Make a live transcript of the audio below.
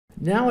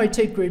Now I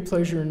take great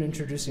pleasure in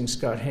introducing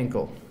Scott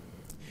Henkel,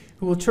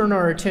 who will turn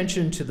our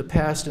attention to the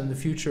past and the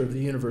future of the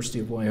University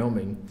of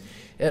Wyoming,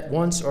 at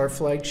once our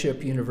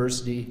flagship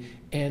university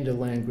and a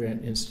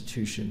land-grant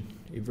institution,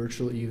 a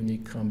virtually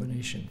unique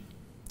combination.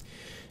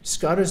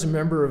 Scott is a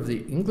member of the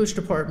English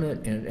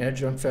department and an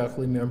adjunct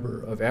faculty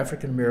member of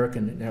African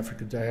American and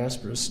African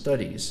Diaspora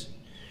Studies.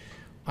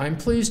 I'm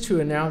pleased to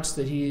announce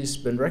that he's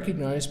been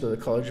recognized by the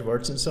College of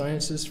Arts and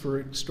Sciences for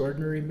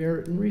extraordinary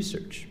merit in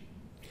research.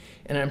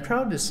 And I'm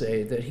proud to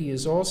say that he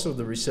is also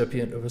the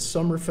recipient of a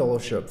summer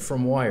fellowship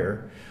from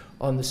WIHR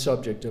on the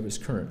subject of his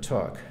current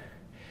talk,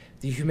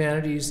 the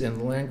Humanities and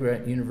the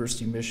Land-Grant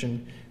University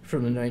Mission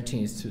from the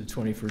 19th to the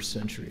 21st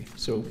century.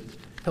 So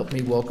help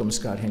me welcome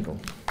Scott Henkel.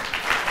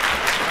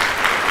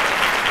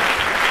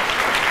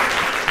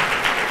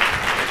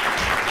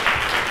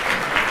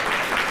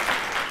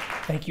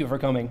 Thank you for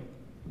coming.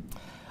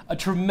 A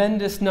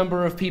tremendous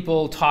number of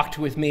people talked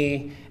with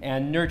me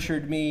and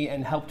nurtured me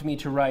and helped me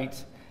to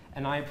write,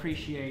 and I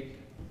appreciate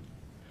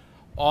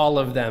all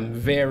of them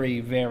very,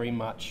 very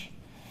much.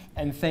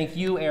 And thank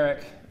you,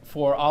 Eric,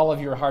 for all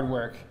of your hard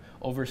work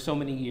over so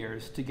many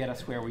years to get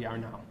us where we are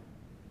now.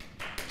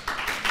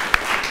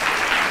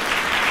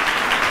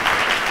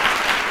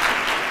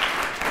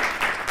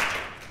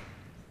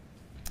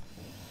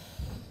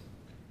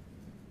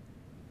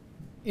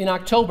 In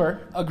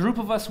October, a group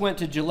of us went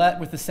to Gillette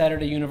with the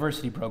Saturday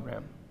University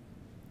program.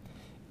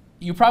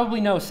 You probably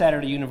know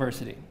Saturday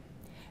University.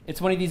 It's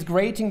one of these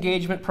great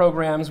engagement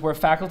programs where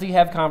faculty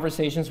have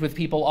conversations with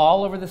people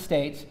all over the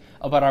state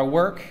about our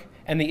work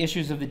and the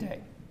issues of the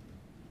day.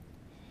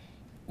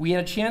 We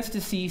had a chance to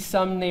see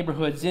some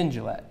neighborhoods in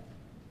Gillette.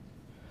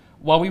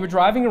 While we were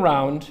driving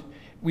around,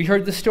 we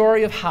heard the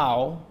story of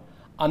how,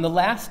 on the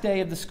last day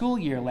of the school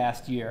year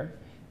last year,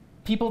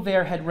 people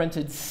there had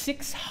rented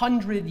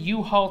 600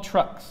 U-Haul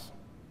trucks.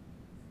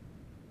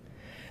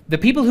 The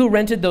people who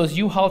rented those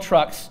U-Haul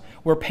trucks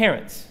were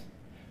parents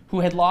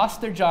who had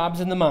lost their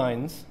jobs in the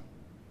mines,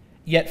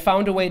 yet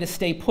found a way to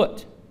stay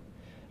put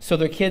so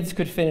their kids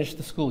could finish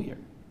the school year.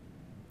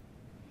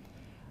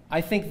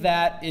 I think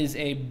that is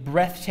a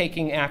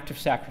breathtaking act of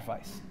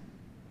sacrifice.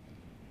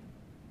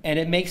 And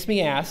it makes me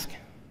ask,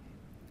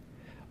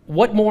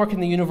 what more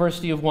can the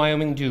University of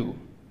Wyoming do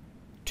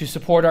to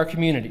support our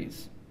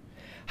communities?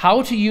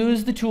 How to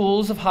use the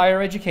tools of higher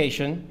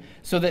education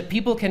so that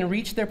people can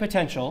reach their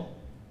potential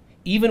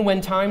even when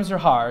times are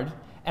hard,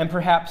 and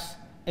perhaps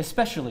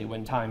especially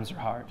when times are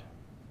hard?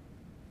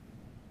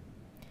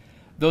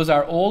 Those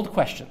are old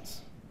questions.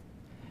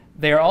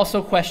 They are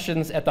also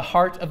questions at the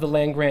heart of the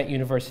land-grant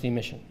university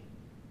mission.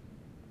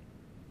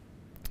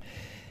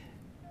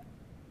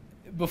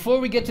 Before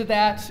we get to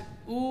that,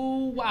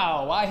 ooh,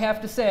 wow, I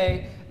have to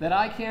say that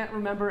I can't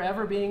remember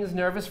ever being as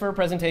nervous for a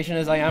presentation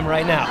as I am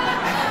right now.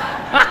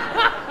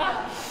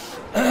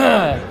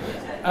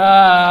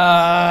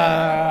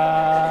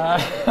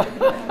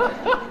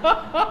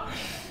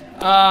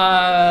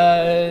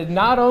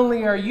 Not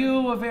only are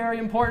you a very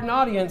important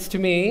audience to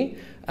me,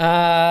 but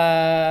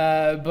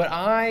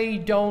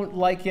I don't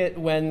like it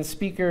when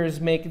speakers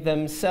make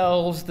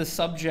themselves the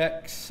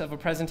subjects of a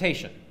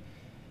presentation.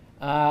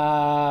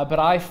 But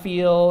I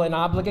feel an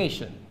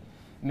obligation,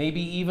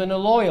 maybe even a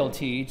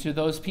loyalty to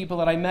those people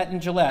that I met in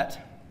Gillette,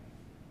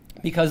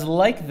 because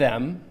like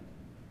them,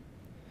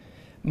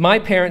 my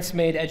parents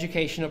made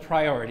education a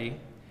priority,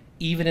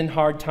 even in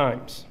hard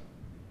times.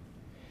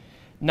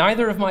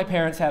 Neither of my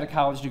parents had a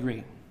college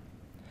degree.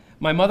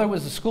 My mother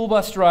was a school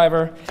bus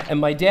driver, and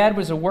my dad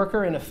was a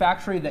worker in a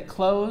factory that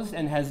closed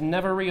and has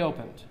never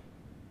reopened.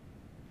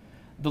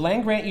 The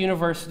land-grant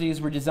universities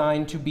were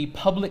designed to be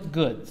public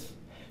goods,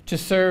 to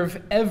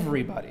serve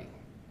everybody,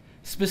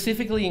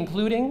 specifically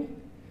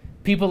including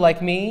people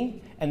like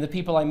me and the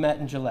people I met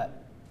in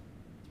Gillette.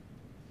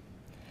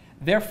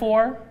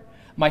 Therefore,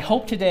 my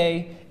hope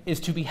today is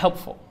to be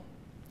helpful,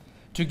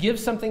 to give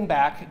something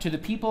back to the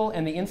people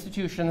and the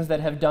institutions that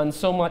have done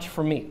so much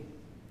for me.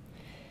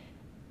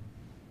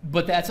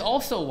 But that's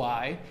also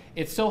why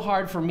it's so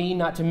hard for me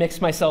not to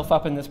mix myself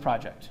up in this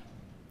project.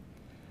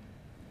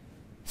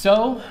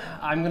 So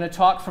I'm going to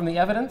talk from the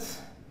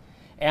evidence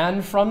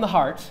and from the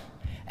heart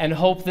and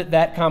hope that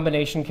that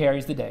combination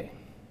carries the day.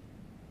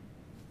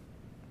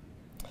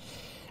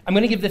 I'm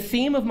going to give the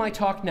theme of my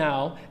talk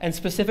now and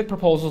specific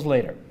proposals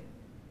later.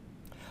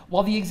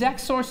 While the exact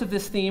source of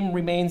this theme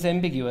remains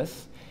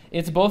ambiguous,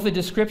 it's both a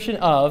description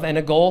of and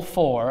a goal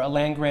for a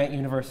land-grant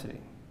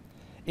university.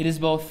 It is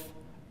both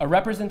a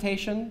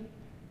representation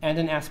and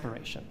an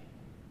aspiration.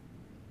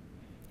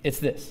 It's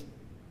this.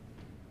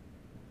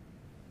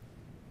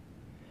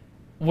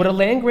 What a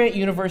land-grant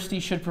university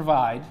should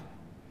provide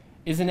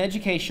is an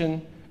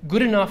education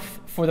good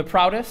enough for the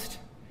proudest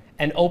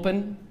and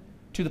open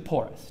to the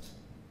poorest.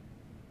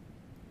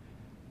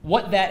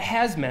 What that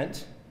has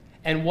meant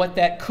and what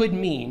that could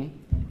mean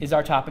is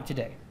our topic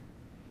today.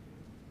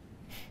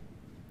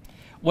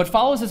 What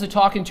follows is a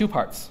talk in two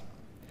parts.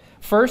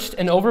 First,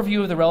 an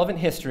overview of the relevant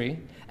history,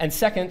 and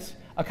second,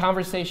 a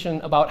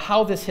conversation about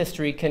how this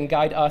history can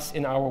guide us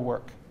in our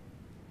work.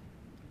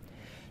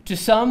 To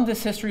some,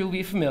 this history will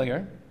be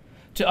familiar.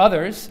 To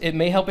others, it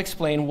may help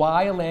explain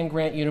why a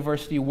land-grant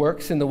university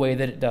works in the way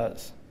that it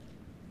does.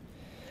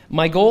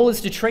 My goal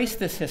is to trace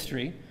this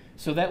history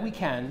so that we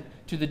can,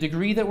 to the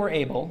degree that we're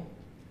able,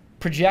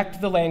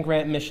 project the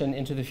land-grant mission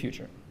into the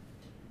future.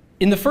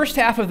 In the first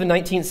half of the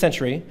 19th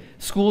century,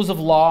 schools of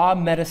law,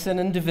 medicine,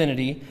 and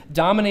divinity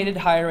dominated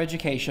higher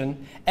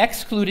education,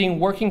 excluding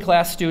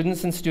working-class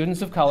students and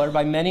students of color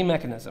by many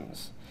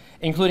mechanisms,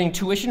 including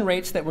tuition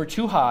rates that were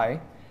too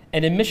high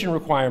and admission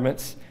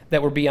requirements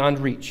that were beyond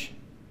reach.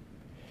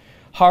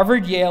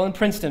 Harvard, Yale, and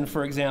Princeton,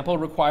 for example,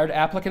 required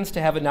applicants to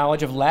have a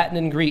knowledge of Latin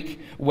and Greek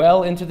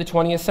well into the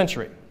 20th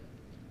century.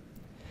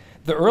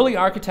 The early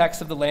architects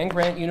of the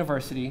land-grant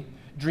university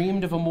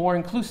dreamed of a more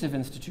inclusive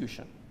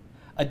institution,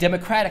 a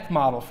democratic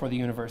model for the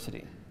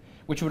university,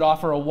 which would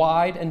offer a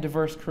wide and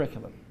diverse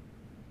curriculum.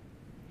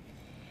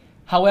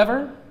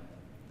 However,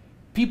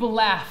 people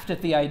laughed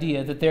at the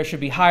idea that there should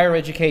be higher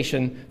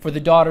education for the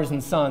daughters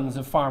and sons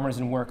of farmers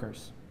and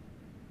workers.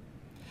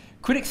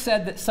 Critics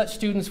said that such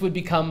students would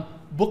become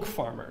book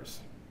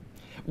farmers,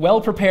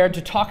 well prepared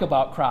to talk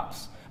about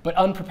crops, but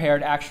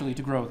unprepared actually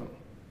to grow them.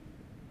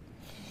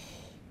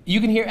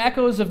 You can hear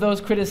echoes of those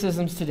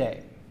criticisms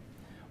today.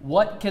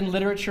 What can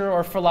literature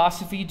or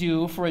philosophy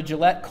do for a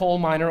Gillette coal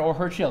miner or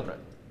her children?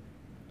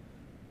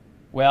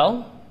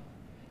 Well,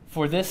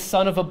 for this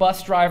son of a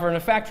bus driver and a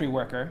factory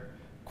worker,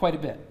 quite a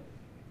bit.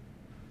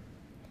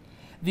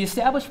 The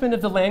establishment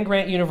of the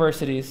land-grant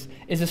universities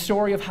is a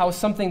story of how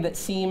something that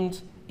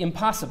seemed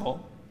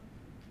impossible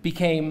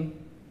became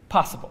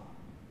possible.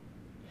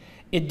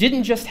 It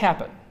didn't just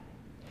happen,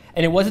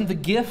 and it wasn't the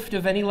gift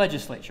of any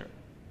legislature.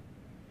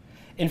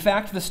 In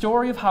fact, the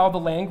story of how the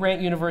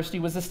land-grant university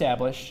was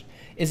established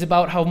is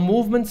about how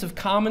movements of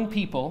common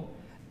people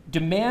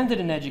demanded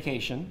an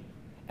education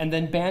and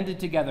then banded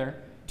together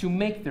to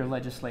make their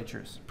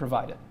legislatures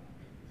provide it.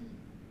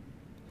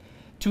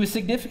 To a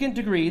significant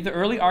degree, the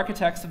early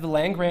architects of the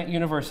land-grant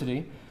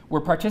university were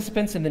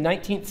participants in the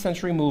 19th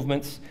century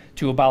movements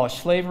to abolish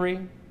slavery,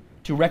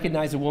 to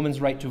recognize a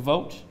woman's right to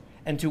vote,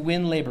 and to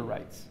win labor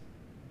rights.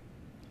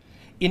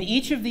 In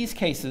each of these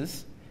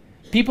cases,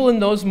 people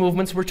in those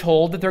movements were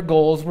told that their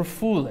goals were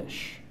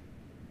foolish.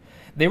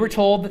 They were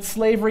told that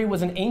slavery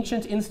was an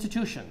ancient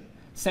institution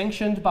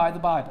sanctioned by the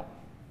Bible.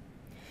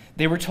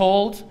 They were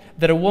told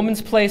that a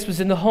woman's place was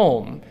in the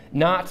home,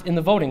 not in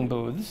the voting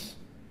booths.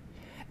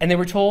 And they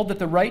were told that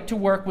the right to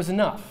work was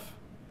enough,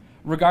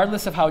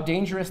 regardless of how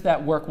dangerous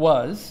that work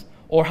was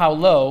or how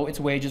low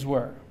its wages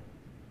were.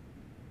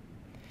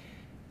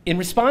 In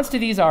response to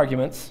these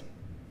arguments,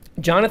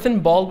 Jonathan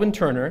Baldwin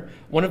Turner,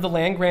 one of the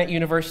land-grant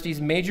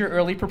university's major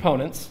early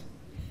proponents,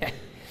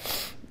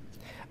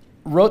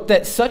 wrote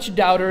that such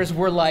doubters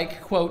were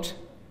like, quote,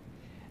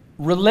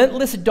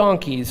 relentless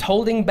donkeys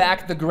holding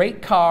back the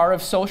great car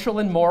of social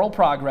and moral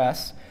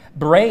progress,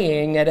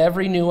 braying at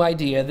every new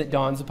idea that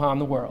dawns upon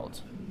the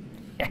world.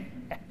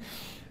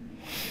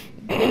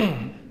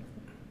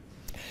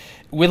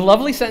 With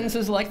lovely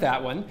sentences like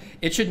that one,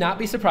 it should not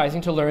be surprising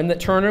to learn that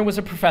Turner was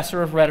a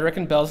professor of rhetoric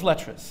and belles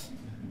lettres.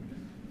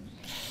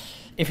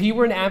 If he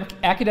were an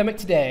academic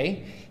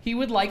today, he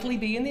would likely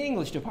be in the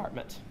English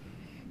department,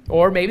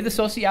 or maybe the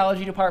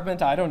sociology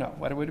department, I don't know,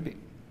 what would it be?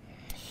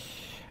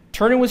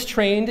 Turner was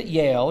trained at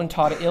Yale and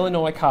taught at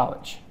Illinois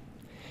College.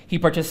 He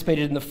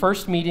participated in the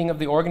first meeting of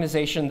the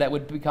organization that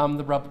would become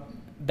the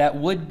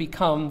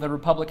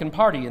Republican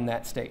Party in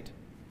that state.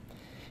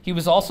 He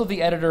was also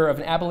the editor of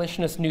an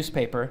abolitionist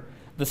newspaper,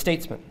 The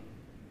Statesman.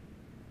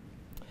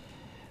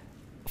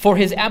 For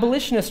his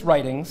abolitionist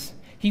writings,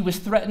 he was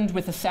threatened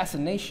with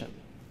assassination.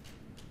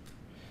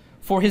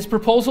 For his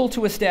proposal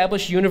to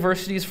establish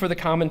universities for the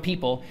common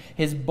people,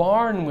 his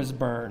barn was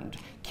burned,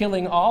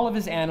 killing all of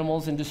his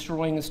animals and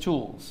destroying his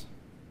tools.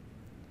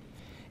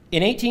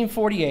 In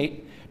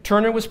 1848,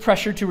 Turner was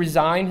pressured to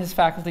resign his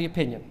faculty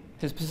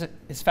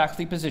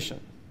position,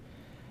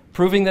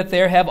 proving that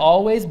there have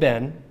always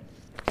been,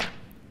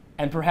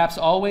 and perhaps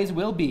always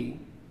will be,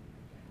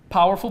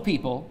 powerful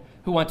people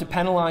who want to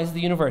penalize the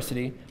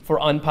university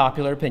for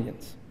unpopular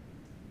opinions.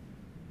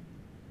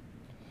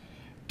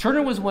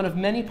 Turner was one of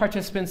many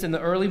participants in the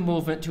early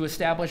movement to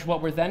establish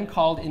what were then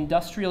called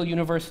industrial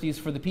universities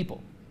for the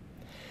people.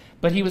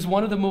 But he was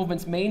one of the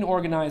movement's main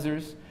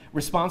organizers,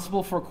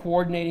 responsible for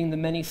coordinating the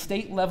many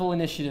state-level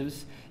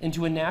initiatives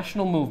into a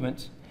national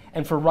movement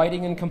and for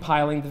writing and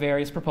compiling the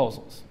various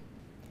proposals.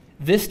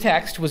 This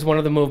text was one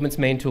of the movement's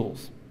main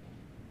tools.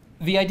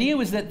 The idea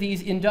was that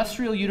these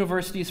industrial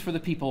universities for the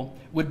people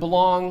would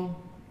belong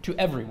to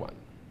everyone,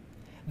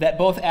 that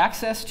both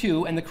access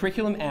to and the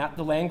curriculum at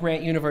the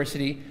land-grant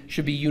university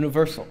should be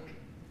universal.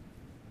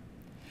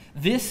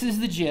 This is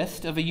the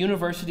gist of a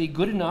university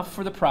good enough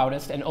for the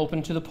proudest and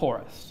open to the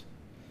poorest,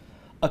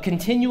 a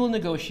continual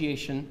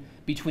negotiation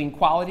between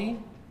quality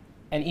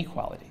and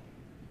equality.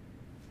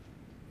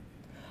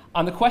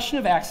 On the question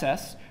of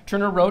access,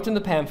 Turner wrote in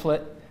the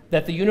pamphlet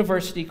that the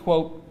university,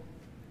 quote,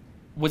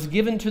 was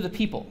given to the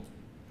people,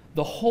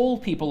 the whole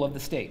people of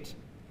the state,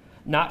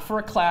 not for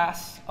a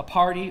class, a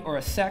party, or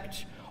a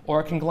sect,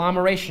 or a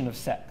conglomeration of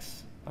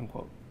sects,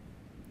 unquote.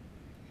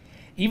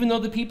 Even though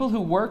the people who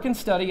work and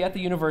study at the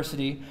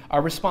university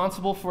are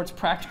responsible for its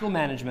practical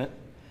management,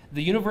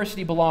 the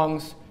university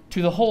belongs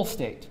to the whole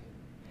state.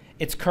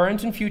 Its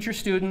current and future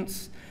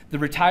students, the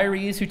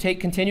retirees who take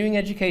continuing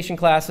education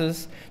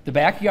classes, the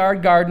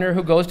backyard gardener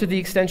who goes to the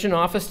extension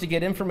office to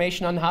get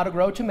information on how to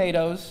grow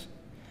tomatoes,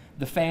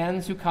 the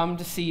fans who come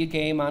to see a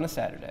game on a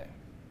Saturday.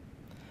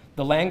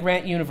 The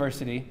land-grant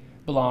university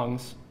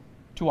belongs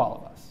to all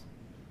of us.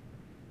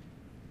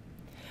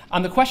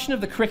 On the question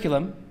of the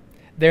curriculum,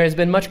 there has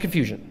been much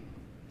confusion.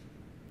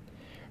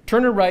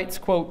 Turner writes,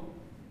 quote,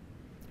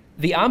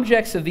 "The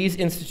objects of these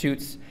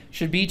institutes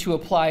should be to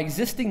apply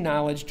existing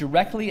knowledge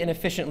directly and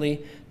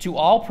efficiently to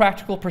all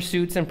practical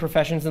pursuits and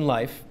professions in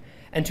life,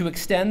 and to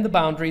extend the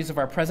boundaries of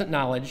our present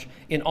knowledge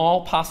in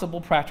all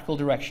possible practical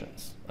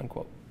directions,"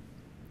 unquote.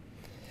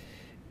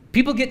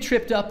 People get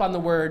tripped up on the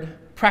word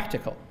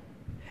practical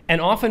and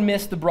often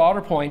miss the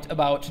broader point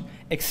about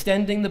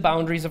extending the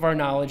boundaries of our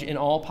knowledge in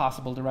all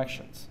possible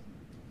directions.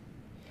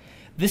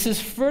 This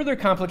is further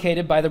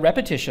complicated by the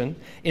repetition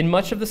in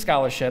much of the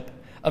scholarship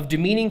of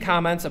demeaning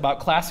comments about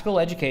classical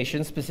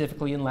education,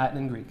 specifically in Latin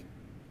and Greek.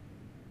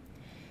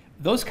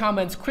 Those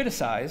comments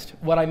criticized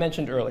what I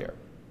mentioned earlier,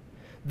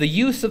 the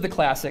use of the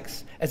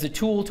classics as a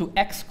tool to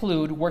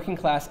exclude working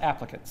class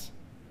applicants.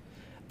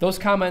 Those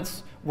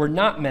comments were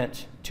not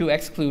meant to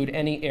exclude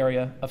any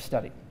area of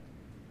study.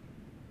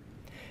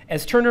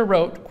 As Turner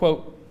wrote,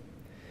 quote,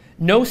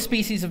 "No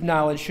species of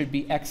knowledge should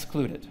be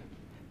excluded,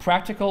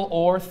 practical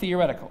or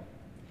theoretical,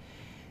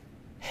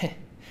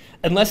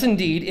 unless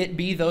indeed it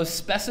be those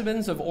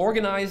specimens of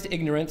organized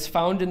ignorance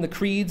found in the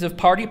creeds of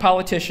party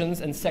politicians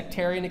and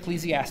sectarian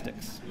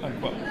ecclesiastics,"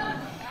 unquote.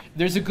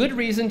 There's a good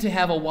reason to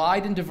have a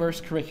wide and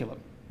diverse curriculum.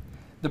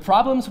 The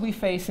problems we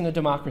face in a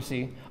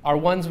democracy are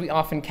ones we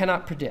often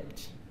cannot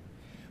predict.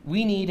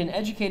 We need an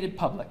educated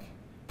public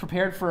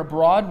prepared for a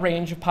broad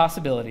range of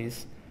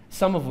possibilities,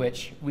 some of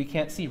which we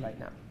can't see right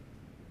now.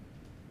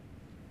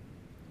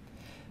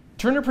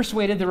 Turner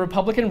persuaded the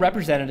Republican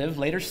representative,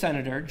 later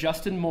Senator,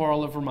 Justin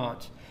Morrill of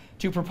Vermont,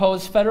 to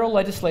propose federal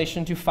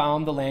legislation to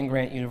found the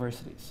land-grant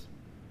universities.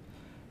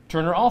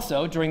 Turner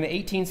also, during the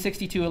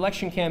 1862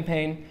 election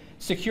campaign,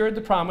 secured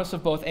the promise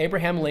of both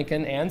Abraham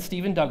Lincoln and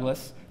Stephen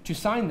Douglas to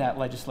sign that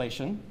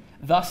legislation,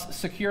 thus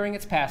securing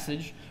its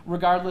passage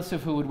regardless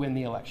of who would win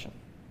the election.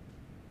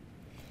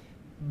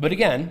 But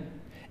again,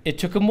 it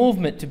took a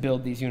movement to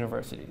build these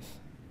universities.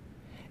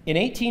 In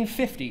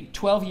 1850,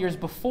 12 years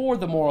before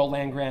the Morrill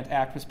Land-Grant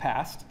Act was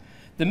passed,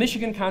 the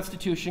Michigan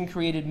Constitution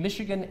created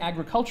Michigan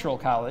Agricultural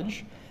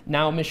College,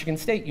 now Michigan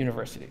State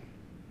University.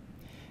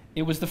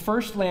 It was the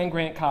first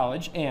land-grant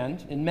college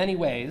and, in many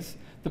ways,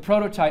 the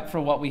prototype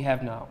for what we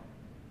have now.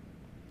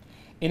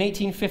 In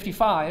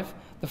 1855,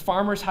 the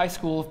Farmers High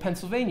School of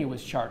Pennsylvania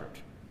was chartered,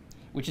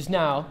 which is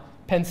now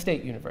Penn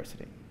State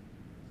University.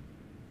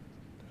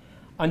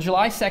 On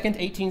July 2nd,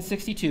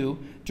 1862,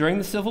 during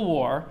the Civil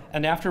War,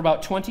 and after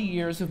about 20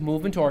 years of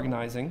movement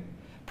organizing,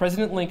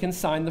 President Lincoln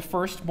signed the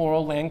first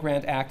Morrill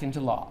Land-Grant Act into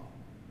law.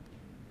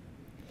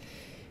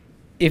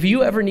 If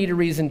you ever need a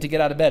reason to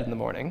get out of bed in the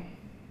morning,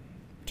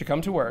 to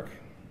come to work,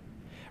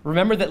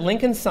 remember that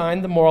Lincoln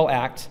signed the Morrill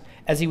Act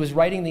as he was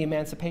writing the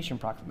Emancipation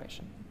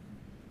Proclamation.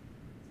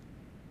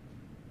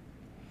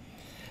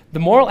 The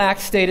Morrill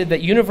Act stated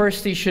that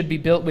universities should be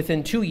built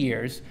within 2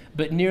 years,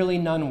 but nearly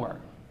none were.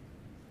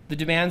 The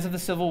demands of the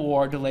Civil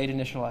War delayed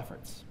initial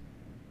efforts.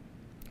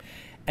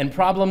 And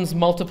problems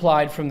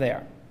multiplied from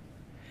there.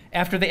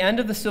 After the end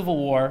of the Civil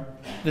War,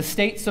 the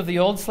states of the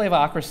old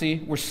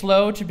slavocracy were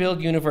slow to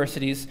build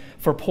universities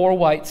for poor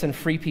whites and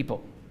free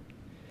people.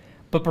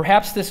 But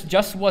perhaps this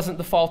just wasn't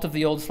the fault of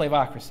the old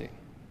slavocracy.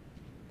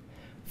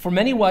 For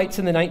many whites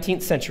in the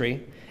 19th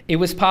century, it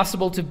was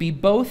possible to be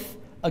both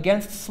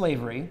against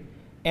slavery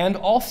and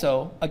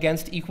also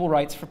against equal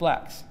rights for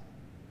blacks.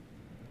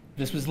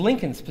 This was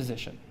Lincoln's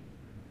position,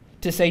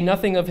 to say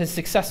nothing of his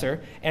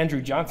successor,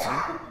 Andrew Johnson,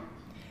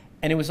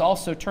 and it was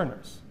also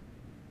Turner's.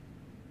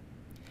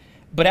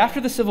 But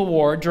after the Civil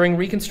War, during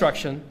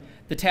Reconstruction,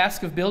 the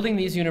task of building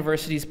these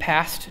universities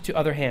passed to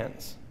other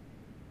hands.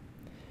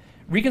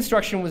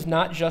 Reconstruction was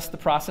not just the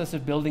process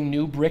of building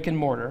new brick and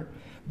mortar,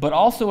 but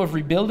also of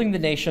rebuilding the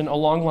nation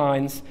along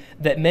lines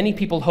that many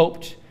people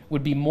hoped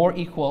would be more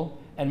equal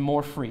and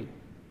more free.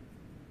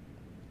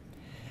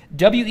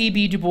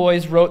 W.E.B. Du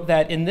Bois wrote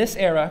that in this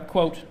era,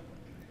 quote,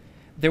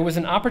 "there was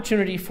an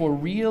opportunity for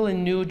real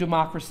and new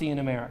democracy in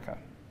America,"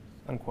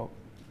 unquote.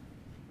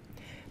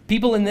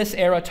 People in this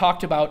era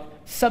talked about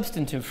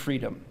substantive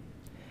freedom,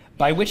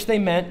 by which they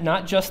meant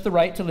not just the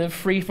right to live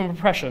free from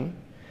oppression,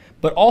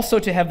 but also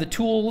to have the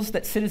tools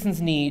that citizens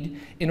need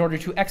in order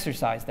to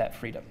exercise that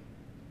freedom.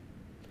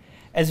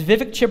 As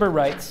Vivek Chibber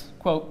writes,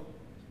 quote,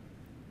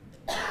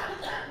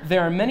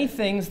 "There are many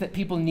things that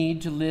people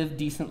need to live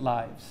decent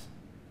lives,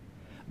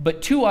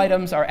 but 2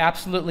 items are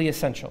absolutely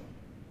essential.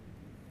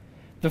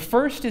 The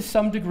first is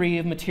some degree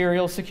of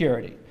material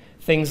security,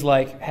 things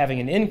like having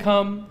an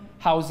income,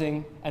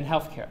 housing, and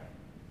health care.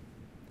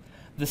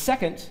 The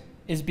second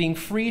is being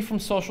free from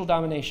social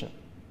domination.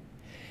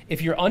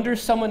 If you're under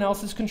someone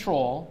else's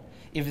control,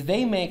 If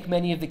they make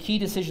many of the key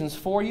decisions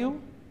for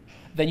you,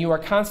 then you are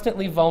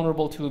constantly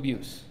vulnerable to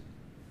abuse.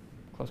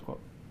 Close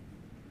quote.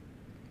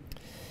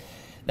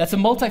 That's a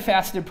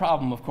multifaceted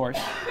problem, of course,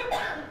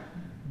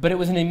 but it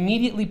was an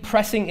immediately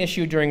pressing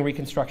issue during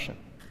Reconstruction.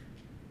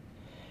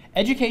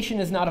 Education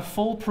is not a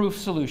foolproof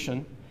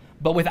solution,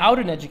 but without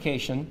an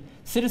education,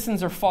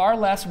 citizens are far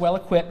less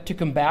well-equipped to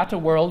combat a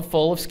world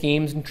full of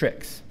schemes and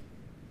tricks.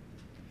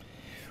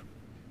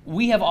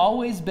 We have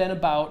always been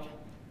about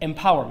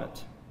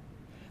empowerment,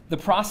 the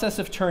process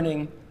of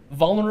turning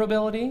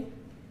vulnerability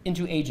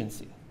into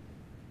agency.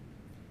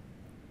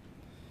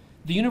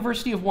 The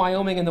University of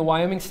Wyoming and the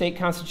Wyoming State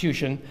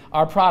Constitution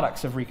are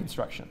products of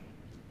Reconstruction.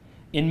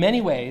 In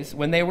many ways,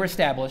 when they were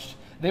established,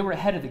 they were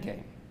ahead of the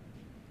game.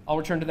 I'll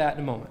return to that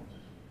in a moment.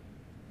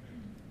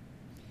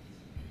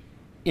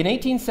 In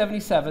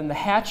 1877, the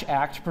Hatch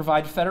Act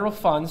provided federal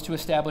funds to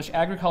establish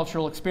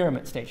agricultural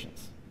experiment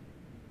stations.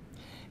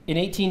 In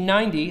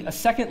 1890, a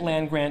second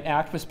land grant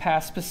act was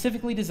passed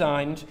specifically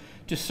designed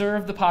to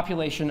serve the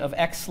population of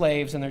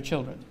ex-slaves and their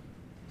children.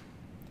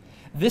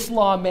 This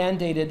law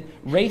mandated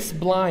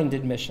race-blind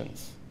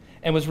admissions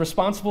and was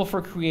responsible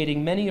for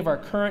creating many of our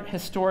current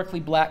historically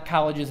black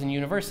colleges and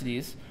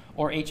universities,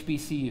 or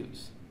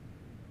HBCUs.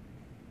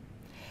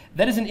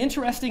 That is an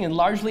interesting and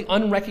largely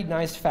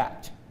unrecognized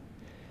fact,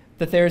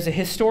 that there is a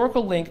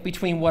historical link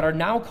between what are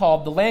now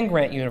called the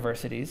land-grant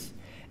universities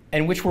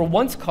and which were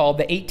once called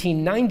the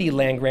 1890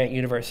 land-grant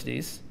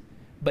universities,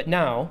 but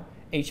now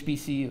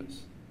HBCUs.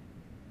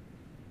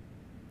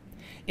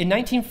 In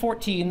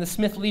 1914, the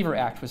Smith-Lever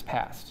Act was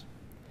passed.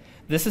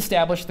 This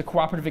established the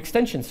Cooperative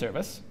Extension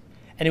Service,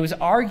 and it was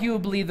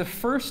arguably the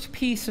first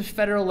piece of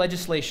federal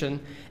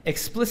legislation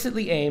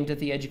explicitly aimed at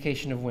the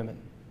education of women.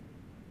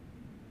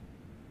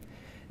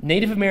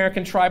 Native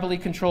American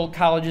tribally controlled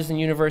colleges and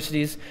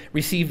universities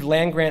received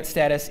land-grant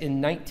status in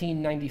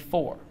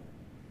 1994.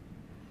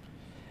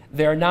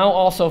 There are now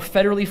also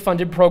federally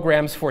funded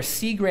programs for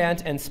Sea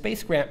Grant and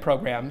Space Grant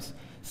programs,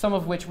 some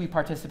of which we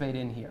participate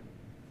in here.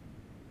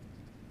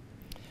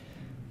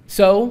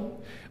 So,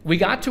 we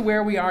got to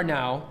where we are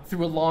now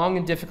through a long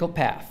and difficult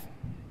path.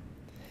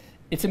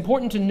 It's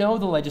important to know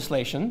the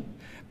legislation,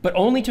 but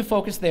only to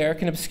focus there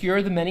can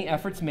obscure the many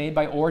efforts made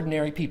by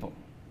ordinary people.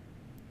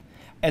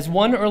 As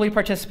one early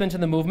participant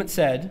in the movement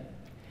said,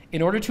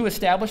 in order to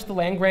establish the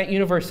land-grant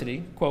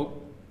university, quote,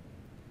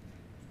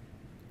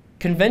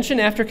 convention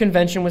after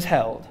convention was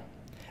held,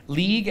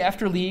 league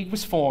after league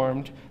was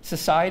formed,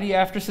 society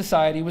after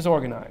society was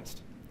organized.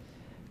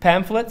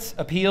 Pamphlets,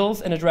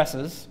 appeals, and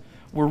addresses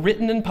were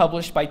written and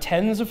published by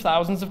tens of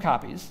thousands of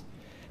copies.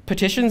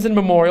 Petitions and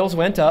memorials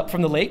went up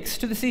from the lakes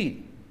to the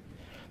sea.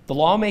 The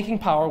lawmaking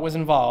power was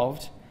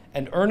involved,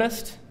 and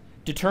earnest,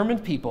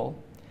 determined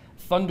people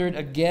thundered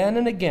again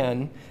and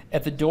again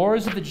at the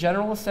doors of the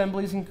General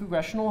Assemblies and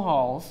congressional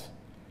halls,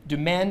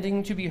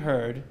 demanding to be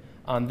heard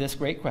on this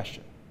great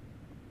question.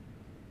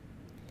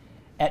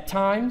 At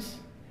times,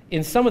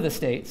 in some of the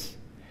states,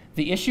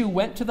 the issue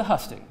went to the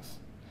hustings,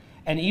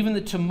 and even the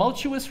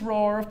tumultuous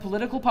roar of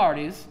political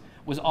parties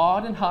was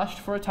awed and hushed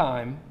for a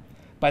time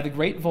by the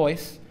great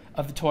voice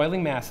of the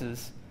toiling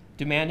masses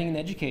demanding an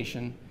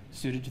education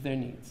suited to their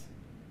needs.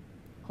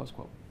 Close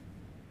quote.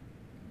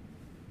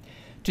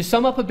 To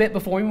sum up a bit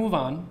before we move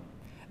on,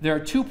 there are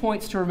 2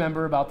 points to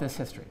remember about this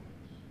history.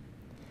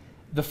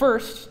 The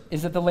first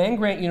is that the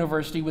land-grant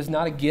university was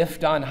not a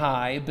gift on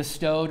high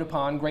bestowed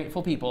upon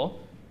grateful people,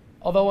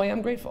 although I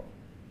am grateful.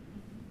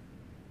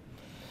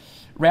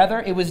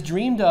 Rather, it was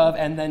dreamed of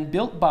and then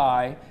built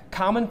by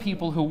common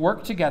people who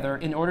worked together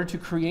in order to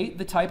create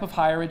the type of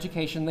higher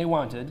education they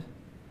wanted,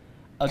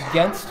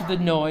 against the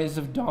noise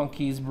of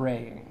donkeys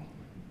braying.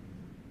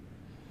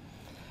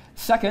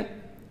 Second,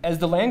 as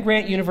the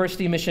land-grant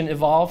university mission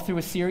evolved through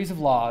a series of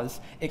laws,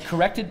 it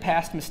corrected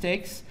past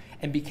mistakes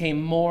and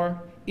became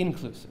more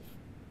inclusive.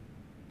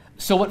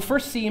 So what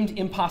first seemed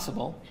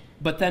impossible,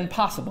 but then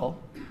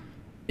possible,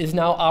 is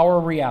now our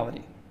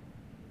reality.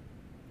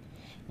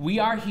 We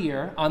are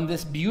here on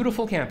this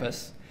beautiful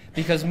campus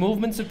because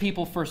movements of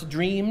people first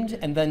dreamed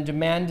and then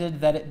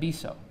demanded that it be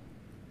so.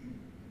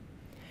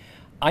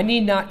 I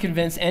need not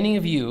convince any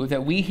of you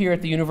that we here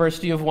at the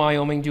University of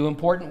Wyoming do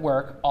important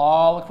work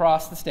all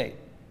across the state.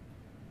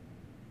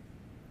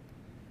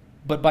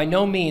 But by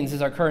no means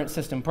is our current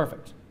system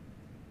perfect.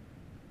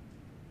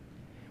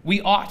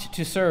 We ought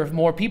to serve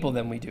more people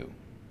than we do.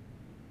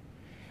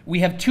 We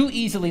have too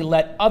easily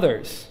let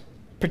others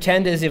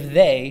pretend as if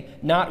they,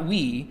 not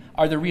we,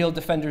 are the real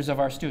defenders of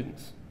our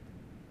students.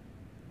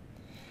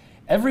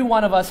 Every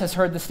one of us has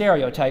heard the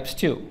stereotypes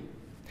too.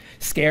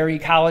 Scary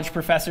college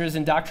professors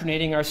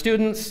indoctrinating our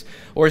students,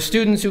 or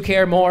students who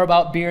care more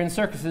about beer and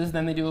circuses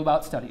than they do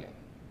about studying.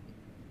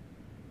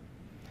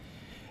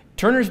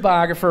 Turner's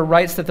biographer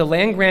writes that the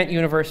land-grant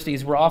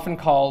universities were often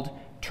called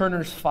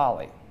Turner's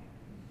Folly,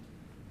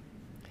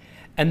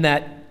 and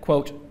that,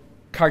 quote,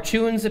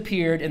 cartoons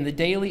appeared in the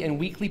daily and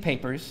weekly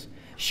papers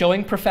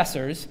showing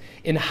professors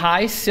in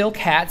high silk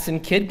hats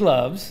and kid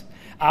gloves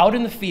out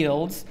in the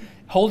fields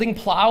holding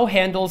plow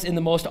handles in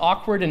the most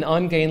awkward and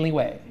ungainly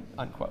way,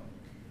 unquote.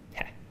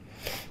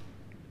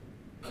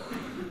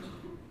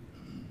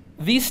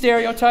 These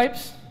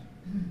stereotypes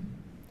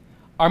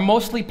are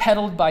mostly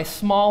peddled by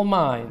small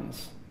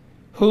minds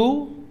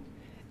who,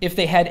 if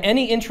they had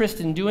any interest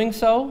in doing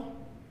so,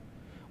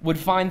 would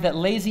find that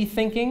lazy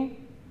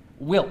thinking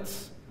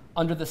wilts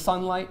under the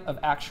sunlight of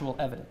actual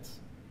evidence.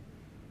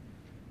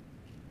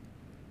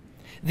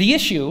 The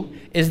issue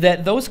is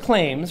that those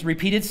claims,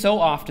 repeated so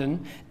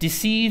often,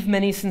 deceive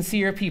many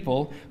sincere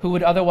people who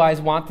would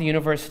otherwise want the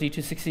university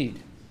to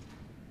succeed.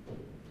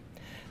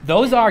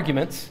 Those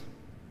arguments,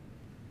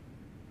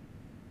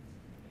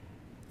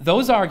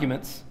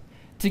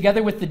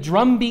 together with the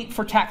drumbeat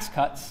for tax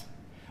cuts,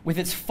 with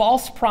its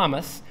false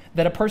promise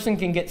that a person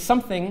can get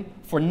something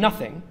for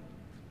nothing,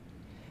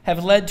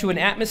 have led to an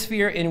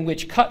atmosphere in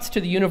which cuts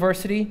to the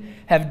university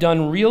have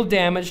done real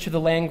damage to the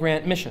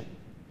land-grant mission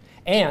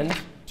and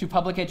to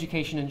public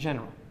education in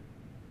general.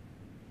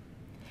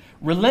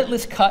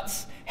 Relentless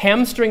cuts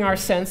hamstring our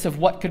sense of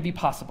what could be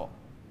possible.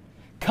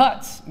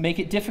 Cuts make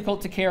it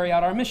difficult to carry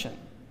out our mission.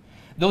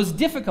 Those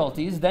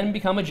difficulties then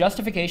become a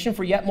justification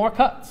for yet more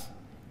cuts,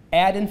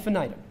 ad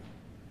infinitum.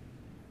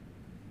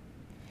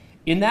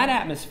 In that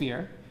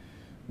atmosphere,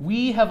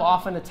 we have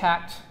often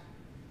attacked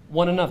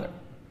one another.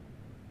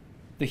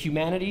 The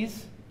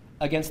humanities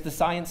against the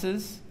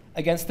sciences,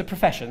 against the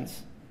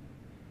professions,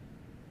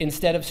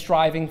 instead of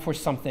striving for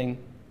something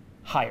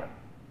higher.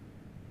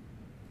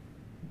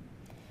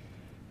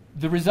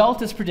 The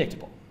result is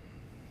predictable.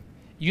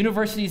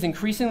 Universities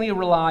increasingly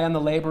rely on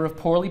the labor of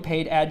poorly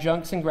paid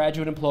adjuncts and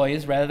graduate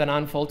employees rather than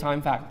on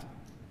full-time faculty.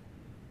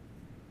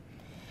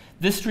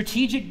 The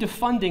strategic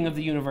defunding of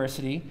the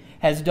university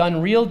has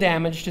done real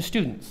damage to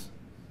students.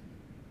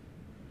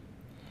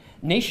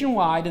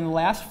 Nationwide, in the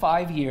last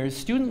 5 years,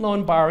 student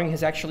loan borrowing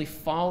has actually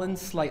fallen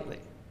slightly.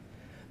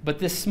 But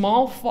this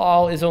small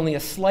fall is only a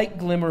slight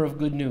glimmer of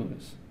good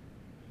news.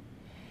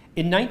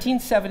 In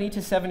 1970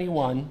 to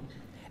 71,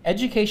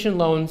 education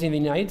loans in the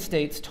United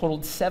States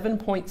totaled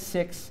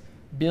 $7.6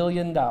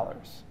 billion.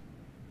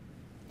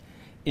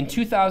 In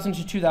 2000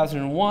 to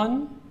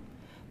 2001,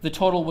 the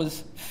total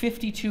was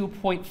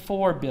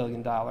 $52.4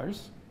 billion.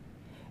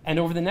 And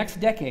over the next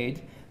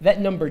decade, that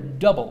number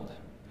doubled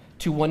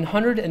to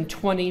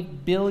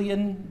 $120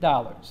 billion.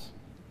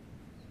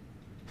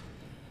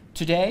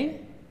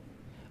 Today,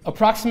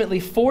 approximately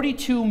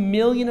 42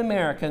 million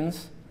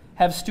Americans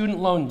have student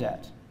loan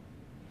debt.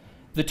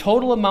 The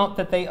total amount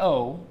that they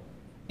owe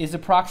is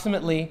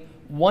approximately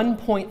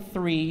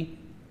 $1.3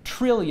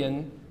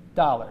 trillion.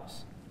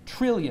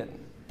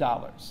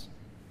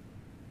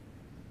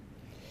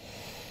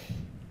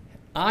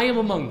 I am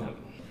among them.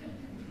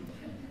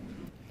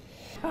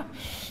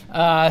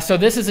 So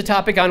this is a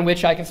topic on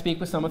which I can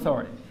speak with some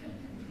authority.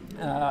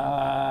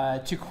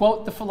 To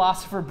quote the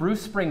philosopher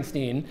Bruce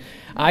Springsteen,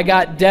 I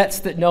got debts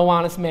that no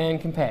honest man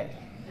can pay.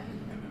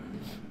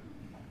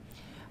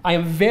 I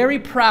am very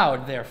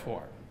proud,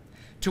 therefore,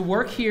 to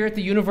work here at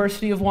the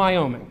University of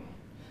Wyoming,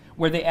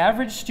 where the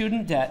average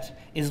student debt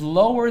is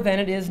lower than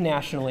it is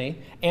nationally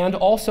and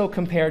also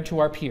compared to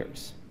our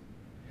peers.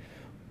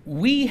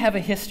 We have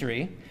a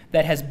history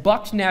that has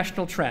bucked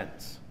national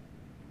trends,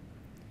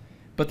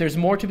 but there's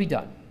more to be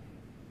done.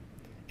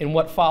 In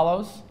what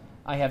follows,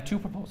 I have two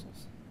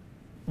proposals.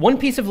 One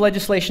piece of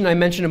legislation I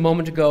mentioned a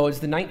moment ago is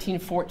the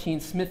 1914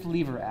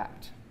 Smith-Lever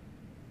Act.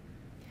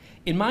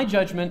 In my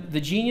judgment,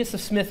 the genius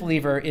of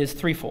Smith-Lever is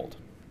threefold.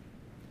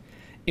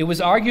 It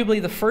was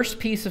arguably the first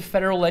piece of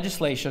federal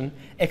legislation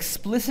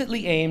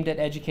explicitly aimed at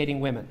educating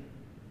women,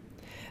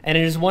 and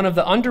it is one of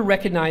the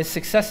under-recognized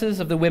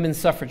successes of the women's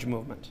suffrage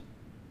movement.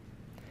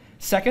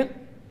 Second,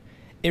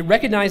 it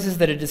recognizes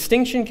that a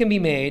distinction can be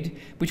made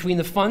between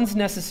the funds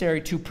necessary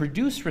to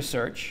produce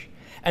research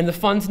and the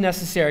funds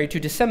necessary to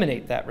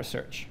disseminate that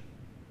research.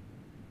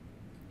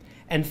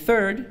 And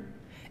third,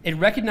 it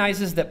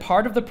recognizes that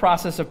part of the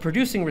process of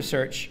producing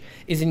research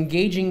is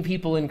engaging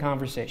people in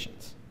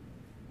conversations.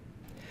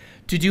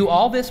 To do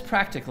all this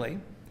practically,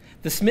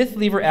 the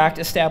Smith-Lever Act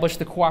established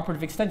the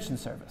Cooperative Extension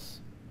Service.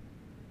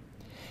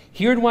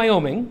 Here in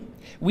Wyoming,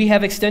 we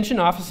have extension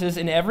offices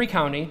in every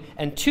county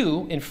and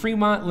 2 in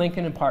Fremont,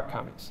 Lincoln, and Park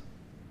counties.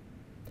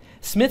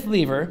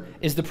 Smith-Lever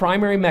is the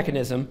primary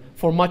mechanism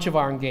for much of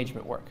our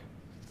engagement work.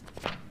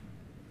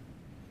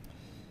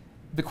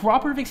 The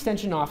Cooperative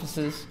Extension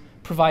offices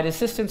provide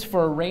assistance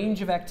for a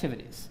range of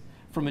activities,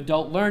 from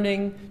adult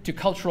learning to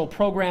cultural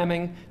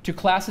programming to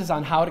classes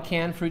on how to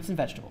can fruits and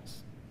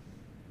vegetables.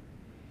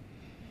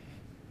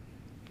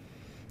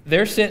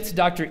 There sits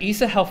Dr.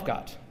 Isa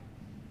Helfgott,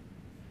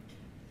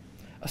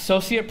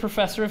 Associate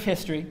Professor of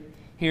History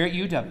here at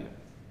UW.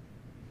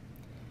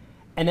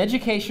 An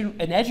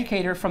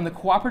educator from the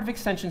Cooperative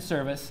Extension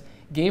Service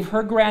gave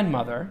her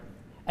grandmother,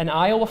 an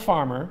Iowa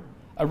farmer,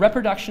 a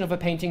reproduction of a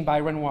painting by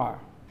Renoir.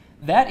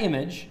 That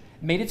image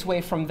made its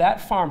way from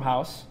that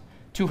farmhouse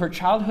to her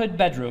childhood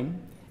bedroom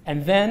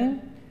and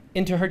then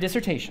into her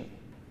dissertation.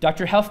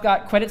 Dr.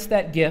 Helfgott credits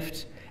that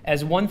gift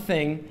as one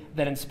thing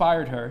that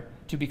inspired her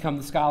to become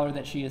the scholar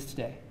that she is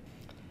today.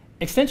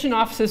 Extension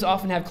offices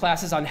often have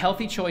classes on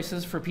healthy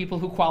choices for people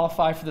who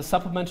qualify for the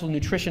Supplemental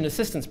Nutrition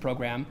Assistance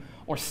Program,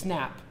 or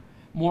SNAP,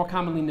 more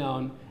commonly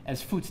known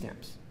as food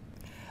stamps.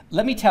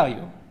 Let me tell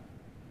you,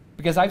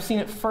 because I've seen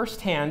it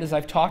firsthand as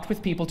I've talked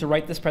with people to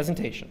write this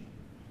presentation,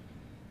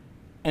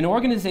 an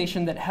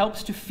organization that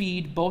helps to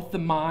feed both the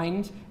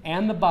mind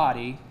and the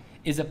body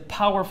is a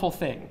powerful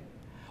thing,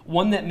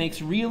 one that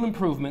makes real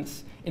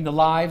improvements in the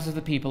lives of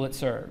the people it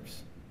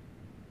serves.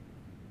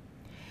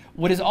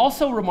 What is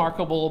also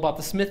remarkable about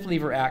the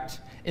Smith-Lever Act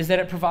is that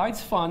it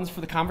provides funds for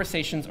the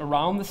conversations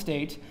around the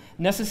state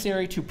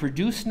necessary to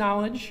produce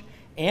knowledge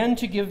and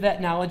to give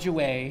that knowledge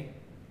away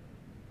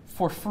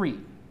for free,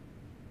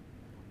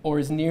 or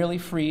as nearly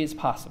free as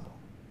possible.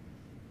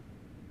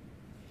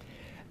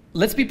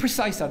 Let's be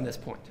precise on this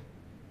point.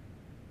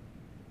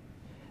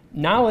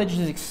 Knowledge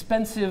is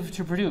expensive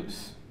to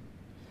produce.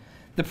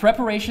 The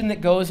preparation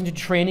that goes into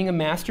training a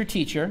master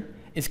teacher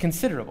is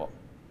considerable.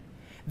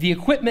 The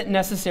equipment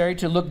necessary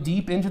to look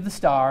deep into the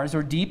stars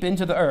or deep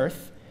into the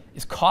earth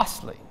is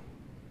costly.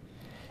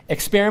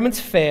 Experiments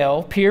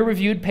fail,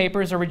 peer-reviewed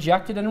papers are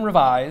rejected and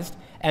revised,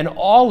 and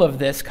all of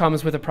this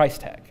comes with a price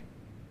tag.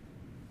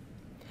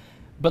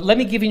 But let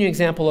me give you an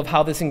example of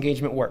how this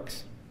engagement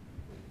works.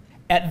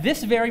 At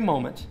this very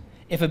moment,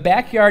 if a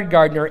backyard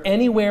gardener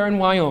anywhere in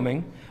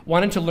Wyoming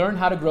wanted to learn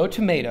how to grow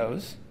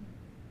tomatoes,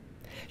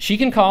 she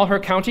can call her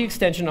county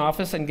extension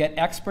office and get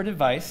expert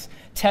advice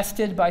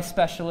tested by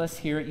specialists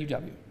here at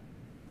UW.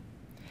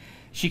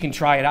 She can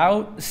try it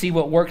out, see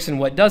what works and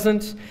what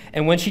doesn't,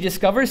 and when she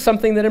discovers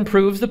something that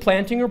improves the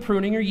planting or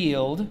pruning or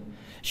yield,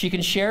 she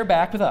can share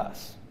back with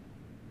us.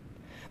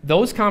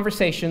 Those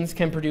conversations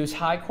can produce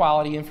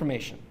high-quality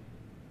information.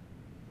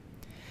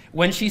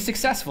 When she's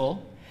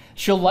successful,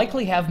 she'll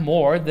likely have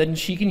more than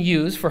she can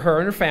use for her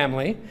and her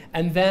family,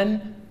 and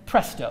then,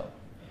 presto,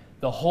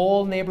 the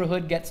whole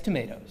neighborhood gets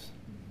tomatoes.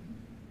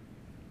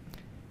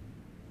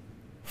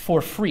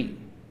 For free,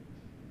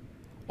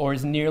 or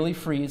as nearly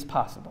free as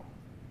possible.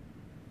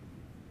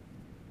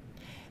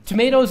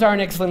 Tomatoes are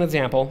an excellent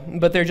example,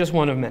 but they're just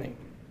one of many.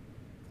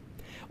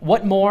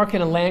 What more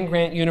can a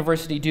land-grant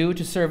university do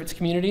to serve its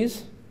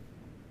communities?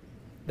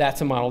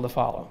 That's a model to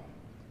follow.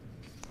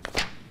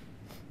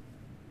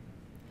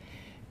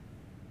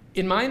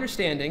 In my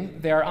understanding,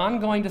 there are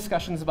ongoing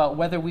discussions about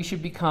whether we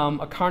should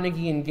become a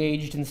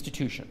Carnegie-engaged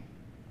institution.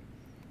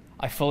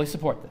 I fully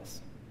support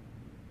this.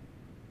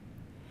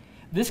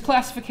 This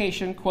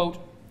classification, quote,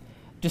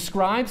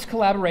 describes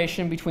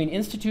collaboration between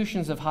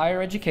institutions of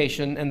higher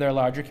education and their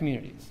larger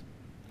communities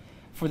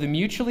for the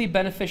mutually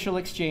beneficial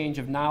exchange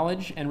of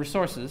knowledge and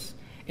resources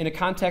in a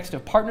context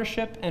of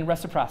partnership and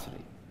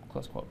reciprocity,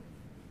 close quote.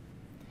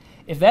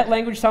 If that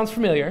language sounds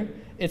familiar,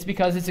 it's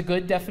because it's a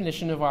good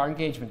definition of our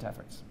engagement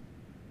efforts.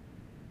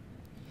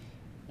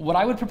 What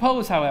I would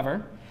propose,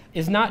 however,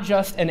 is not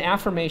just an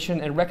affirmation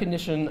and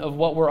recognition of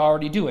what we're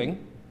already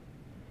doing,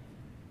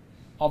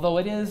 although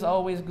it is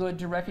always good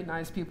to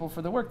recognize people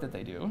for the work that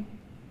they do,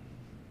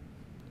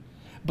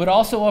 but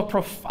also a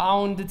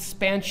profound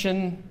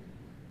expansion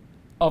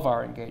of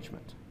our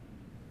engagement.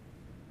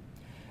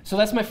 So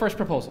that's my first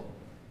proposal.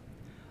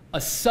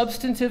 A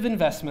substantive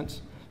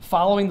investment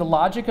following the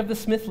logic of the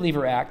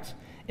Smith-Lever Act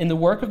in the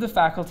work of the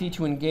faculty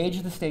to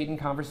engage the state in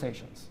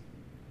conversations.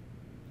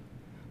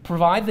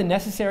 Provide the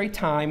necessary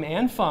time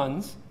and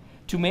funds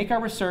to make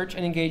our research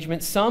and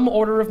engagement some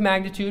order of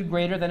magnitude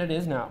greater than it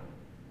is now.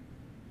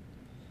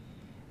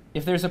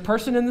 If there's a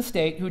person in the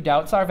state who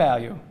doubts our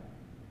value,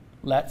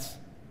 let's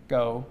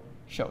go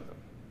show them.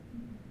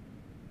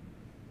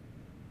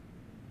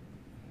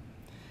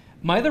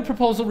 My other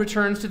proposal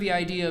returns to the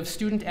idea of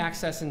student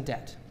access and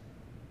debt.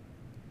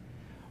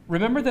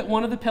 Remember that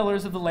one of the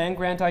pillars of the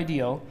land-grant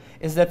ideal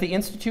is that the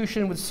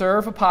institution would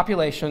serve a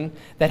population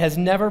that has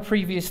never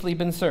previously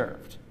been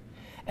served,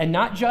 and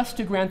not just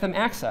to grant them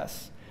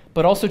access,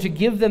 but also to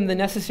give them the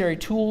necessary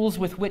tools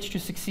with which to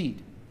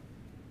succeed.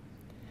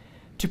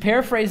 To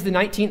paraphrase the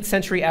 19th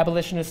century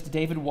abolitionist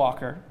David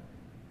Walker,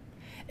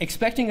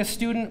 expecting a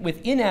student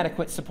with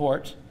inadequate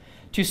support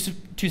to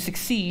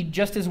succeed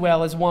just as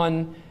well as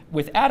one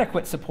with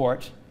adequate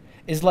support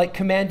is like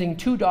commanding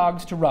two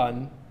dogs to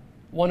run,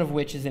 one of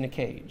which is in a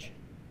cage.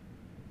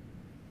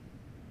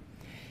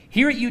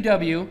 Here at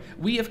UW,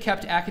 we have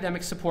kept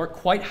academic support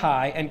quite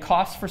high and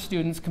costs for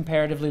students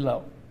comparatively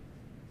low.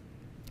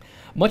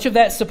 Much of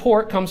that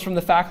support comes from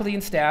the faculty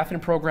and staff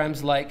in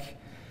programs like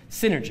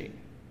Synergy,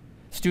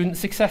 Student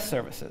Success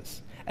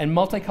Services, and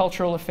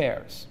Multicultural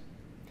Affairs,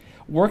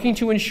 working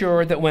to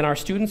ensure that when our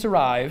students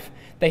arrive,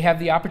 they have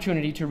the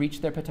opportunity to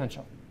reach their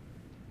potential.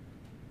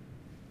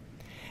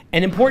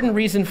 An important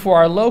reason for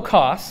our low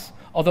costs,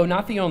 although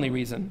not the only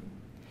reason,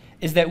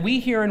 is that we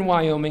here in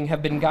Wyoming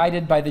have been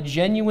guided by the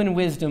genuine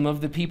wisdom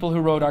of the people who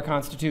wrote our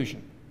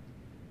Constitution.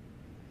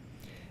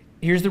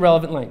 Here's the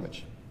relevant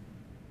language.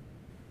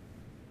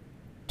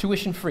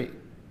 Tuition free.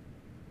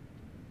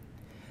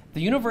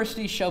 The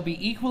university shall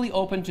be equally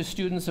open to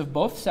students of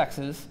both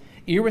sexes,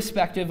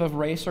 irrespective of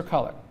race or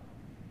color.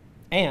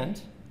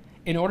 And,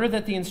 in order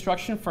that the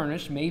instruction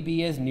furnished may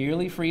be as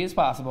nearly free as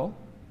possible,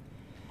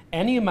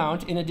 any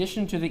amount in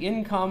addition to the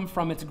income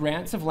from its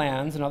grants of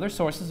lands and other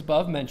sources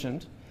above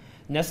mentioned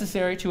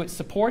necessary to its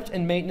support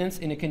and maintenance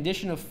in a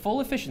condition of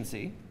full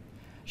efficiency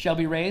shall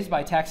be raised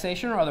by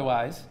taxation or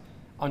otherwise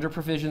under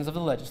provisions of the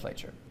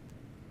legislature.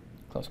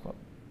 Close quote.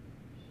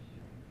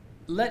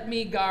 Let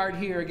me guard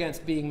here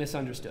against being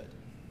misunderstood.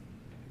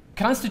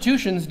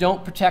 Constitutions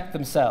don't protect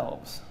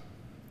themselves.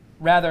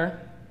 Rather,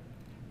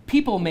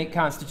 people make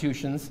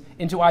constitutions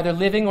into either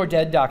living or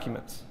dead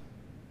documents.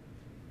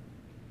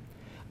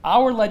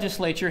 Our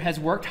legislature has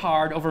worked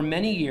hard over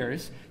many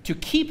years to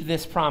keep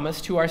this promise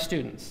to our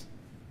students.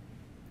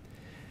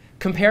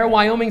 Compare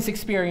Wyoming's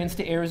experience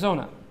to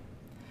Arizona,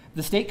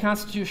 the state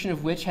constitution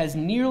of which has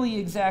nearly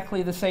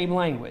exactly the same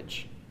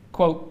language.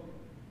 Quote,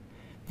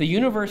 "The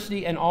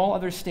university and all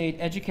other state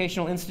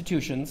educational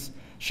institutions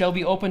shall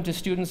be open to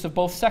students of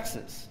both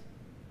sexes,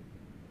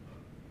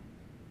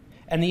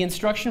 and the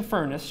instruction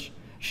furnished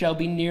shall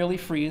be nearly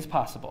free as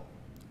possible."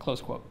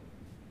 Close quote.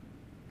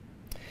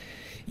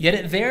 Yet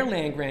at their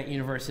land-grant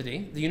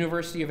university, the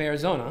University of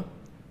Arizona,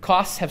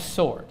 costs have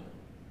soared.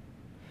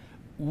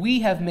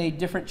 We have made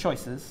different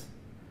choices,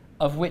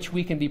 of which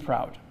we can be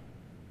proud.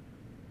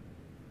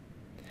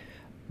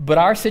 But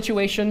our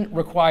situation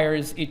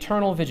requires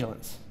eternal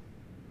vigilance.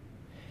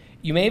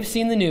 You may have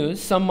seen the news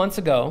some months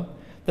ago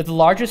that the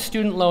largest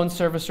student loan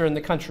servicer in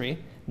the country,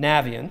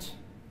 Navient,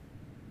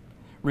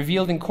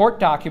 revealed in court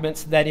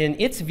documents that in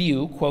its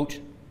view, quote,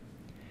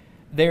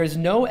 "there is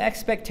no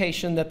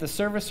expectation that the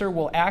servicer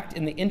will act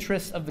in the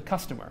interests of the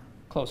customer,"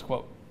 close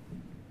quote.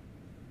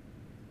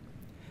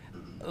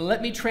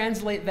 Let me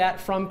translate that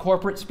from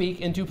corporate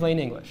speak into plain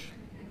English.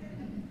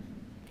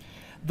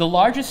 The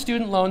largest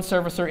student loan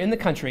servicer in the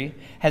country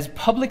has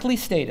publicly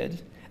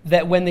stated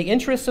that when the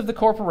interests of the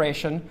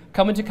corporation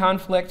come into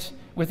conflict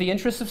with the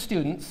interests of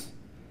students,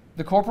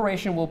 the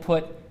corporation will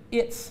put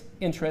its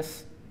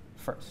interests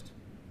first.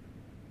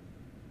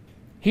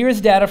 Here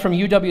is data from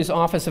UW's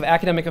Office of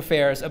Academic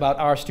Affairs about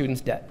our students'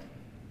 debt.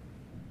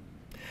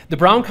 The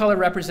brown color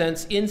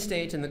represents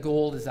in-state and the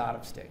gold is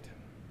out-of-state.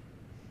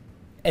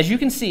 As you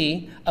can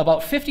see,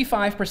 about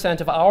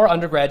 55% of our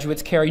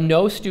undergraduates carry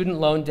no student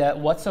loan debt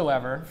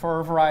whatsoever for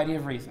a variety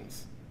of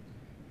reasons.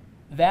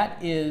 That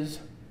is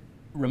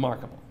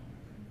remarkable.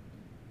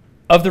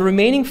 Of the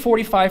remaining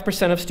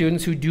 45% of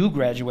students who do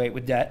graduate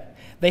with debt,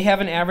 they have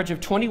an average of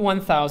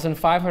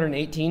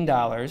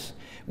 $21,518,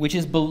 which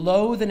is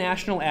below the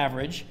national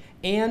average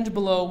and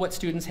below what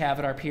students have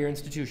at our peer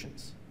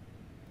institutions.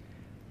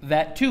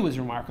 That too is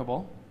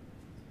remarkable,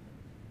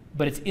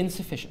 but it's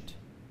insufficient.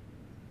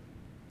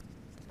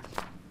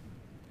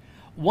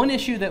 One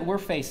issue that we're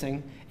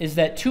facing is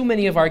that too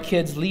many of our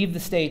kids leave the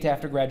state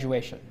after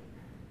graduation.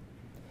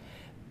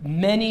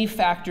 Many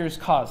factors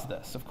cause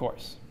this, of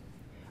course.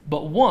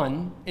 But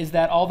one is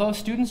that although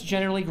students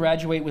generally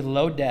graduate with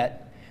low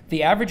debt,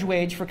 the average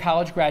wage for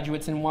college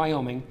graduates in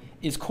Wyoming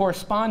is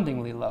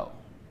correspondingly low,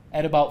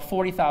 at about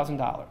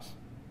 $40,000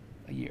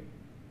 a year.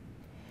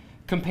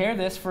 Compare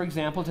this, for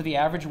example, to the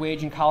average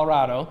wage in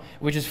Colorado,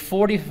 which is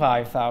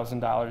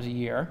 $45,000 a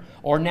year,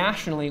 or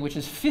nationally, which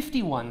is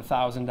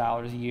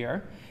 $51,000 a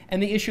year,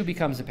 and the issue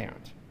becomes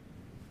apparent.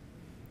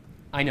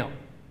 I know,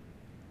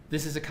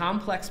 this is a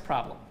complex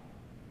problem,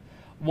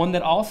 one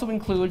that also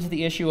includes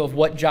the issue of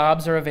what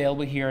jobs are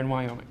available here in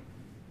Wyoming.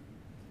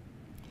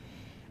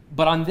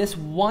 But on this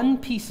one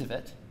piece of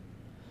it,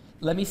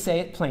 let me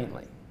say it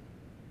plainly.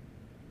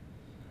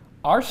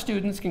 Our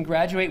students can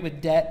graduate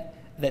with debt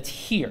that's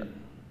here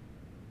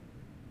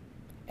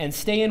and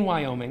stay in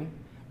Wyoming,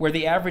 where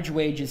the average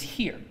wage is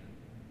here.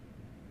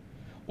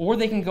 Or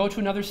they can go to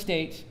another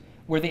state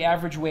where the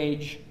average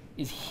wage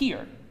is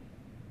here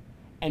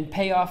and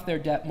pay off their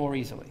debt more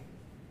easily.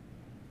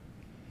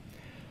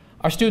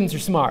 Our students are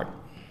smart.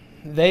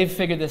 They've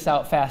figured this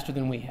out faster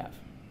than we have.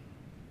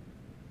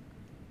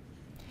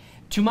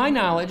 To my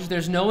knowledge,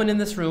 there's no one in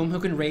this room who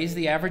can raise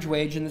the average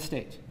wage in the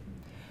state.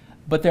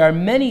 But there are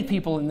many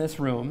people in this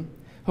room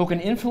who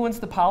can influence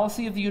the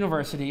policy of the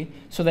university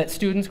so that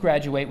students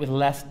graduate with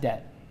less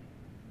debt.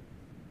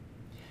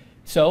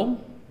 So,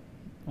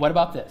 what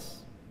about this?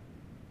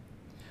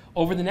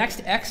 Over the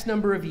next X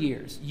number of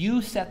years,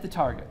 you set the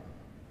target.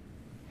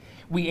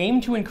 We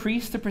aim to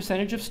increase the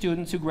percentage of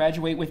students who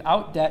graduate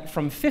without debt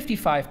from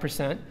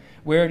 55%,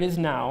 where it is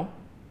now,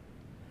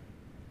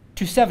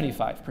 to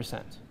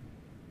 75%.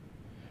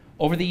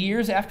 Over the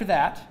years after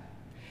that,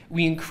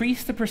 we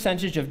increase the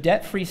percentage of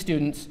debt-free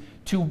students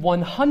to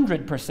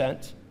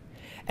 100%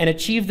 and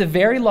achieve the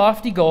very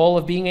lofty goal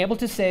of being able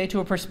to say to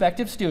a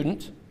prospective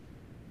student,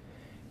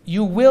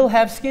 you will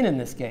have skin in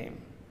this game,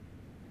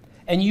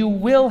 and you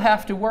will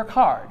have to work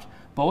hard,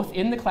 both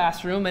in the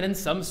classroom and in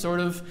some sort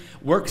of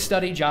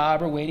work-study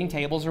job or waiting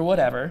tables or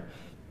whatever,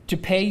 to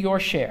pay your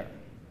share.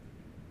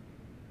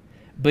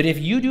 But if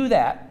you do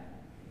that,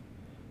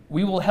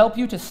 we will help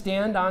you to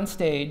stand on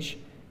stage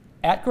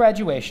at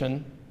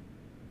graduation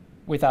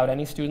without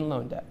any student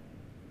loan debt.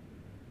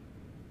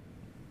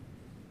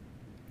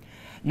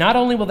 Not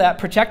only will that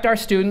protect our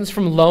students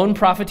from loan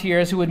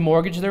profiteers who would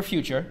mortgage their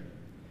future,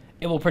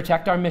 it will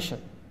protect our mission.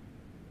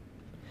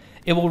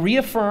 It will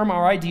reaffirm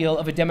our ideal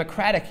of a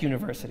democratic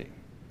university.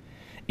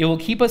 It will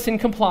keep us in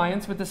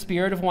compliance with the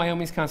spirit of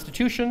Wyoming's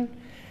Constitution,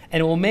 and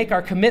it will make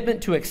our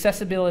commitment to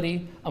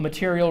accessibility a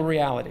material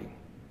reality.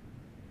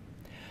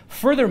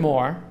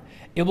 Furthermore,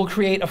 it will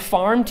create a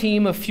farm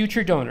team of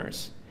future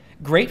donors,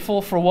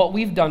 grateful for what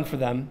we've done for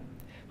them,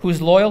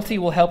 whose loyalty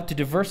will help to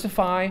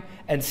diversify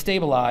and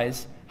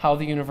stabilize how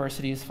the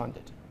university is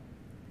funded.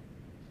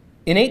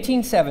 In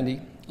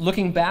 1870,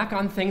 looking back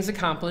on things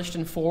accomplished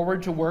and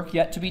forward to work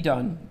yet to be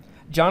done,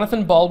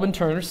 Jonathan Baldwin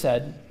Turner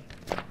said,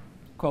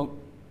 quote,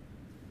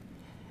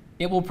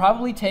 "It will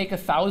probably take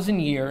 1,000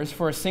 years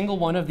for a single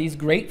one of these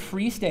great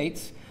free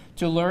states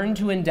to learn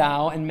to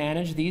endow and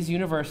manage these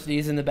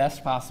universities in the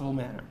best possible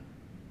manner."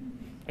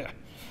 Yeah.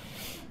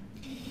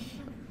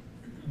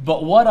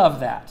 But what of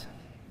that?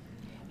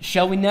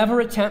 Shall we never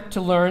attempt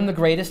to learn the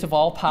greatest of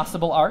all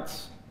possible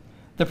arts,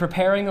 the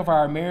preparing of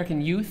our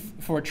American youth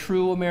for a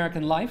true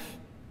American life,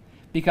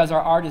 because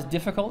our art is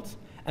difficult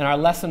and our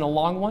lesson a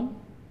long one?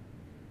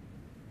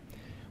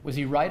 Was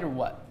he right or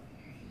what?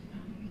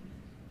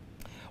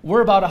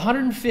 We're about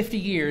 150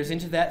 years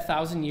into that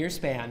 1,000-year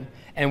span,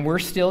 and we're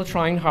still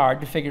trying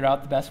hard to figure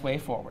out the best way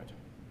forward.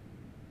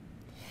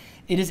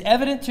 It is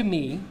evident to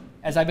me,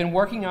 as I've been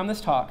working on this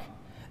talk,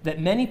 that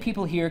many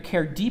people here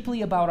care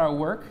deeply about our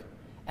work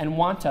and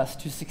want us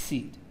to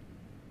succeed.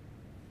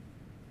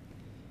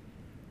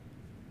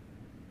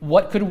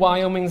 What could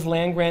Wyoming's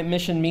land-grant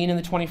mission mean in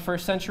the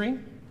 21st century?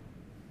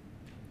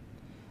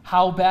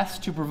 How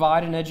best to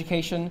provide an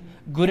education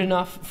good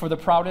enough for the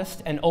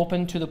proudest and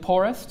open to the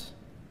poorest?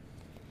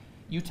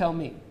 You tell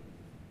me.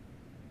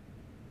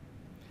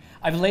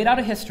 I've laid out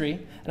a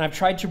history, and I've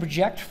tried to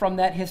project from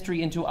that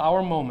history into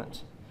our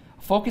moment,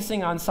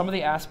 focusing on some of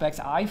the aspects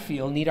I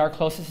feel need our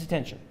closest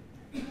attention.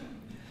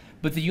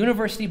 But the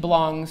university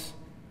belongs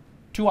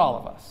to all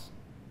of us.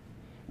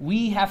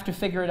 We have to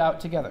figure it out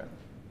together.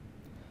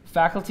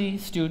 Faculty,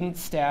 students,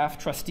 staff,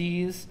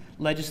 trustees,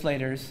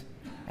 legislators,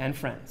 and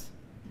friends.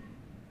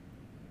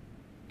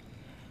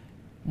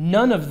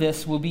 None of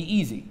this will be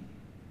easy.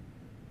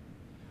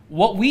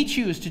 What we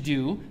choose to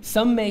do,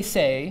 some may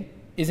say,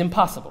 is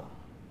impossible.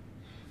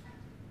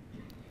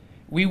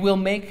 We will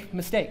make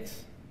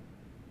mistakes.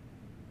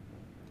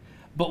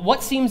 But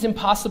what seems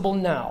impossible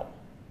now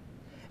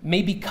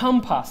may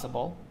become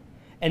possible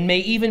and may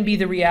even be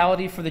the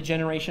reality for the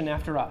generation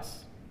after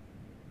us.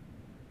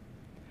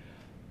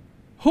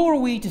 Who are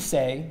we to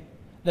say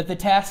that the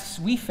tasks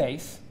we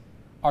face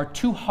are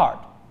too hard?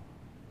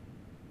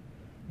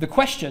 The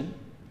question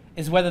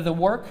is whether the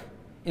work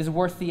is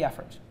worth the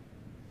effort.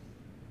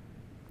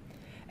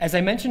 As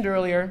I mentioned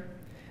earlier,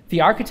 the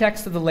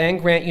architects of the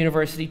land-grant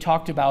university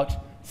talked about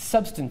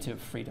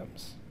substantive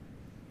freedoms.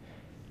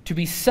 To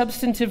be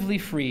substantively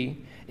free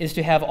is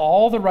to have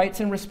all the rights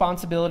and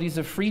responsibilities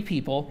of free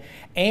people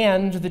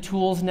and the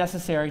tools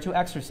necessary to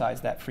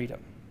exercise that freedom.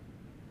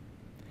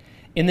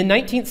 In the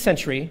 19th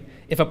century,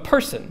 if a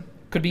person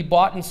could be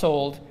bought and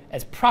sold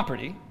as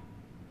property,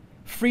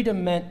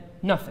 freedom meant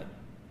nothing,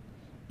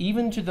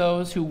 even to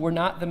those who were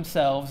not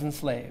themselves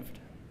enslaved.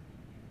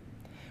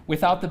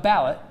 Without the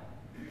ballot,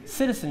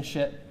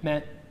 citizenship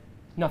meant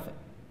nothing.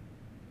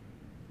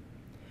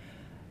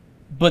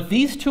 But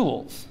these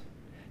tools,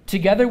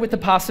 together with the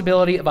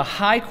possibility of a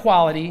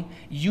high-quality,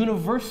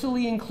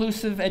 universally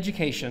inclusive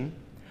education,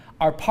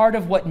 are part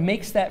of what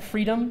makes that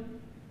freedom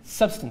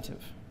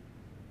substantive.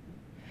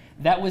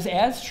 That was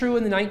as true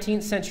in the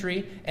 19th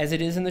century as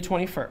it is in the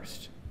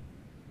 21st.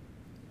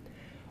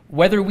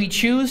 Whether we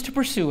choose to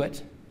pursue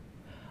it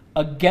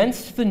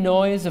against the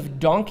noise of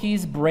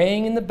donkeys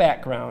braying in the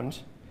background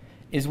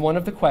is one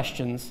of the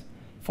questions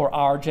for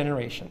our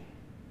generation.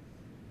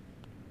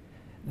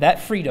 That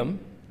freedom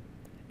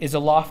is a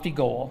lofty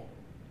goal,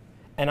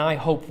 and I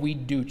hope we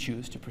do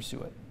choose to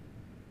pursue it.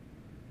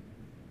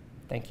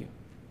 Thank you.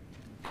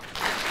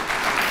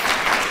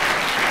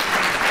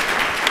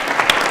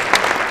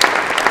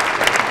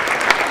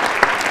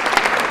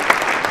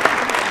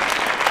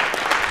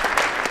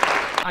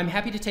 I'm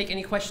happy to take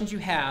any questions you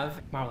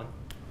have. Marlon.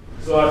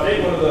 So I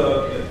think one of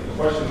the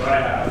questions I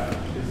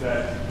have is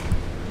that,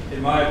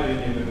 in my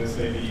opinion, and this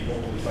may be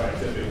hopefully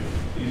scientific,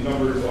 these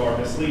numbers are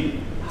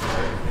misleading.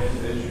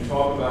 And as you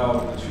talk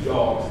about the two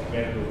dogs that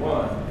commanded the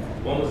run,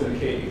 one was in a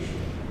cage.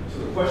 So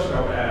the question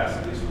I would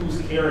ask is,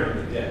 who's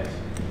carrying the debt?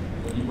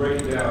 When you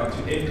break it down to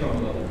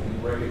income level, when you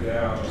break it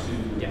down to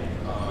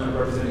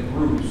underrepresented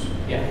groups,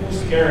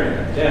 who's carrying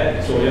the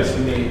debt? So yes,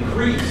 we may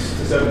increase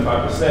to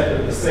 75%,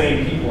 but if the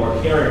same people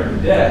are carrying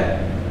the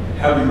debt,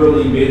 have we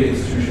really made an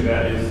institution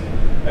that is,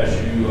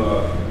 as you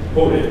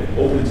quoted,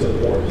 open to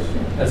the poorest?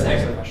 That's an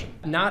excellent question.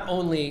 Not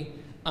only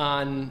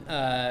on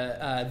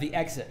the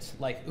exit,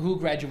 like who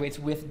graduates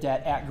with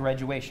debt at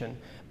graduation,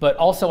 but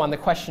also on the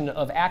question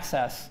of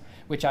access,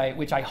 which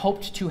I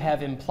hoped to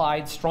have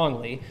implied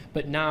strongly,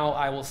 but now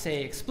I will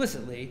say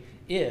explicitly,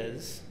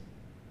 is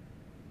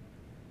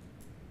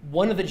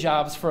one of the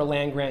jobs for a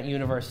land-grant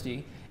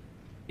university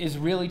is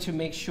really to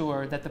make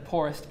sure that the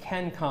poorest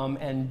can come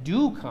and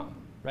do come,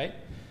 right?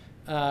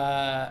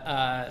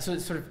 So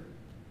it's sort of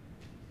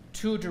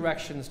two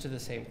directions to the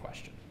same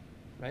question,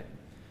 right?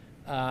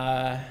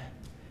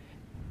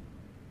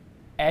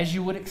 as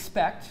you would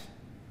expect,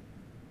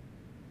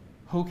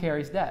 who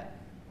carries debt?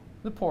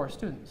 The poor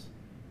students,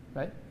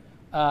 right?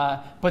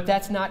 But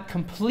that's not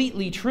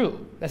completely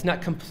true. That's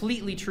not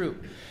completely true.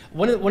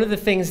 One of the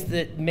things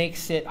that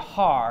makes it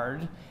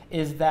hard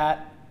is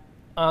that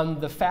on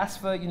the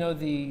FAFSA, you know,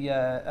 the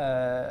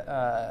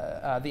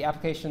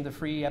application, the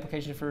free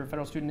application for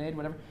federal student aid,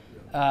 whatever,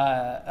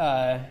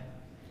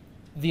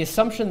 the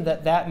assumption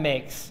that that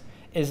makes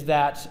is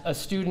that a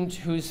student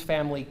whose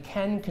family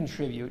can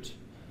contribute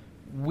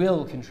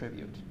will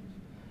contribute.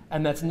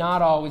 And that's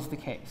not always the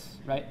case,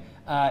 right?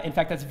 In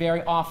fact, that's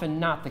very often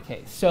not the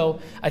case. So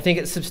I think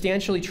it's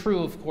substantially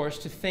true, of course,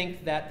 to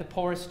think that the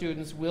poorest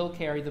students will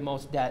carry the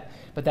most debt,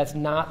 but that's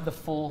not the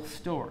full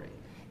story.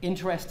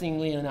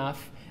 Interestingly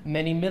enough,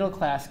 many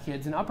middle-class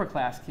kids and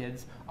upper-class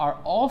kids are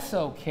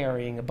also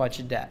carrying a bunch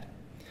of debt.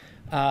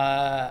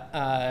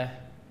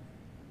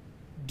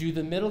 Do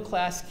the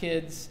middle-class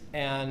kids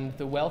and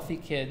the wealthy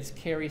kids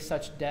carry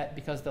such debt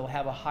because they'll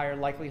have a higher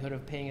likelihood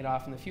of paying it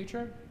off in the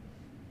future?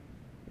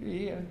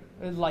 Yeah,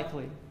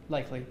 likely.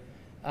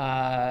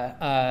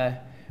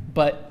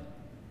 But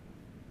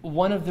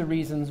one of the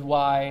reasons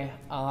why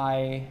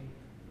I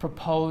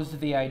proposed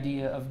the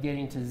idea of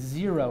getting to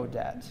zero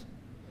debt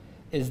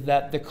is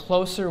that the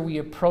closer we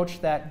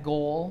approach that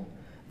goal,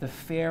 the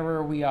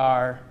fairer we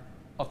are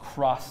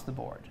across the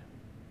board.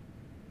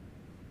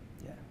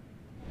 Yeah.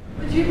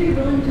 Would you be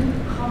willing to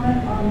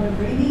comment on the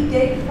rainy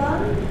day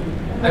fund?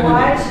 And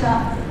why it's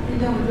not, you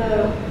know,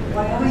 the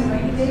Wyoming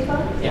rainy day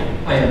fund? Yeah,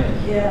 I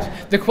am.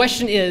 Yeah. The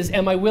question is,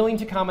 am I willing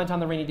to comment on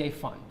the rainy day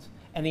fund?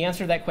 And the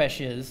answer to that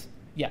question is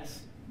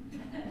yes.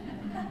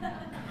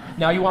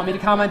 Now you want me to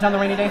comment on the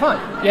rainy day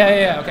fund?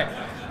 Yeah, okay.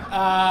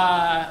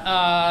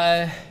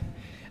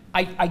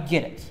 I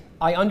get it.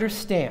 I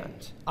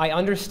understand. I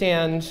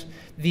understand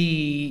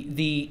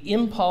the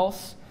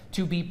impulse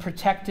to be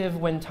protective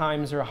when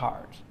times are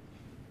hard.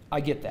 I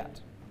get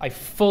that. I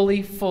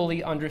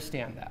fully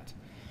understand that.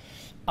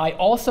 I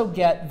also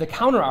get the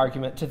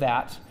counter-argument to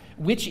that,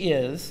 which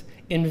is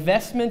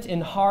investment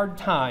in hard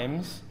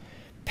times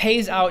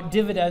pays out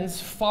dividends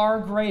far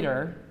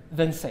greater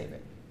than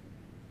saving.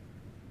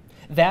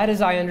 That,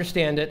 as I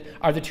understand it,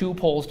 are the two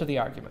poles to the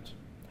argument.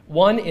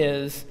 One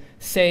is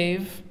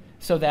save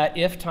so that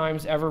if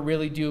times ever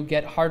really do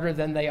get harder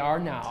than they are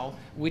now,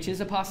 which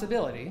is a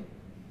possibility,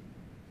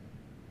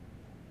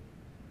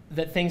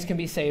 that things can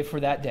be saved for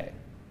that day.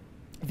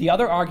 The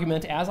other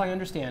argument, as I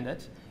understand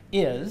it,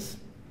 is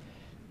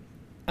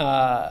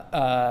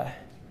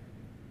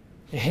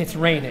it's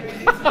raining.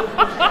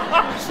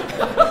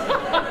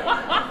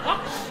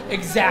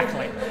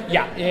 Exactly.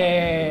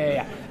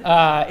 Yeah.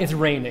 It's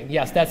raining.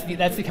 Yes, that's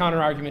the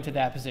counter argument to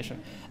that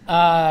position.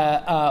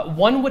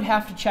 One would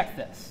have to check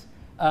this.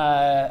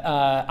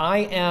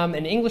 I am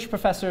an English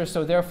professor,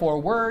 so therefore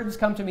words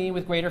come to me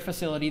with greater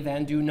facility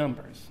than do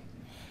numbers.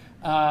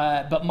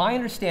 But my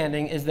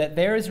understanding is that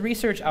there is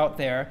research out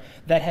there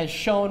that has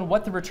shown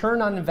what the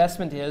return on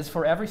investment is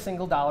for every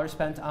single dollar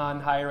spent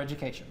on higher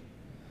education.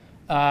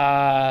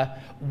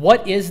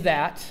 What is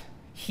that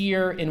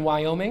here in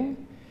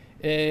Wyoming?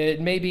 It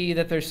may be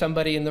that there's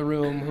somebody in the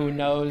room who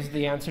knows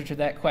the answer to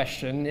that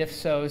question. If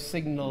so,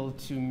 signal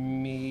to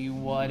me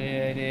what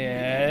it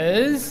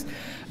is.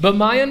 But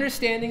my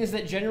understanding is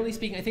that generally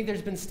speaking, I think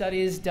there's been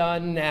studies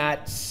done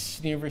at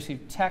the University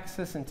of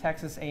Texas and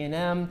Texas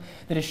A&M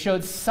that has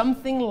showed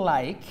something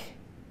like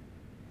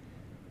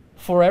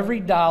for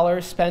every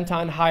dollar spent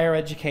on higher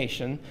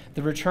education,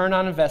 the return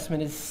on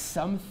investment is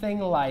something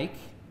like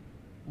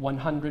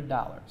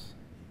 $100.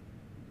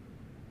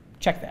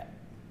 Check that.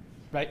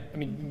 Right? I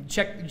mean,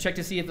 check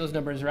to see if those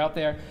numbers are out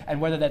there and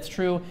whether that's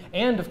true.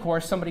 And of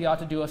course, somebody ought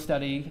to do a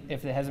study,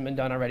 if it hasn't been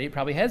done already. It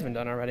probably has been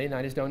done already, and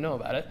I just don't know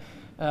about it,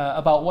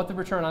 about what the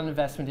return on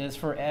investment is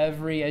for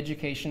every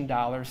education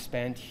dollar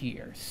spent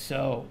here.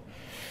 So,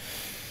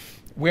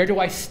 where do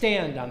I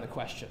stand on the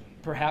question?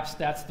 Perhaps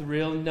that's the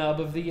real nub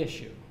of the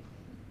issue.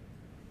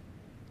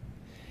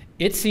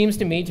 It seems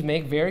to me to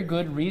make very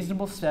good,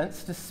 reasonable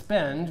sense to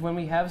spend when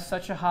we have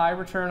such a high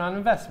return on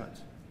investment,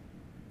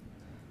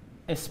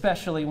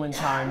 especially when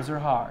times are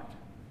hard.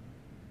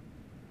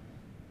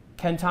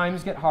 Can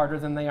times get harder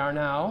than they are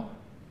now?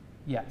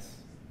 Yes.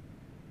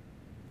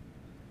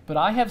 But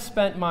I have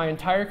spent my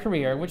entire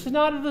career, which is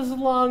not as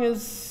long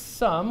as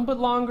some, but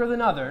longer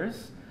than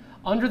others,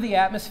 under the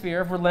atmosphere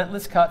of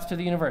relentless cuts to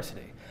the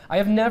university. I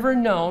have never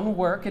known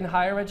work in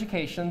higher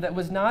education that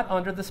was not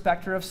under the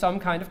specter of some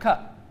kind of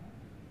cut.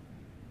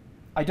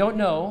 I don't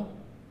know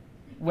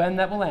when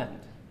that will end.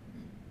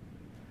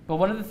 But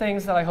one of the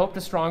things that I hope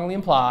to strongly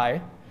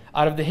imply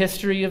out of the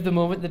history of the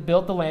movement that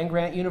built the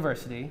land-grant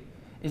university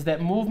is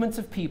that movements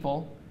of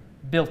people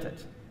built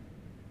it.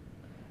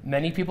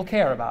 Many people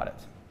care about it.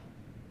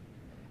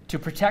 To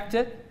protect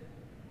it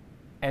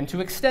and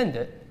to extend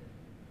it,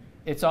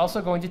 it's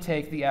also going to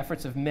take the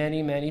efforts of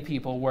many, many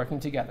people working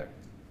together.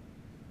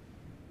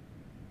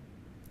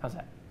 How's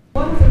that?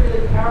 One of the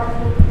really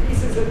powerful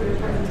pieces of your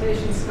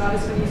presentation, Scott,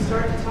 is when you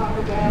start to talk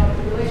about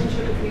the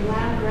relationship between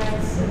land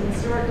grants and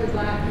historically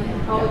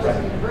black colleges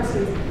and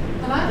universities.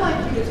 And I'd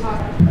like you to talk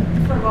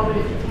for a moment,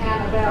 if you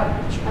can, about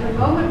at the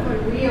moment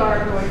when we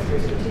are going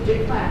through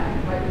strategic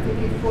planning, right, we're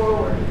thinking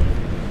forward,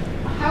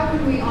 how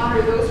can we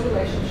honor those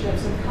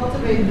relationships and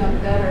cultivate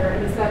them better?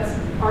 And is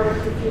that part of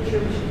the future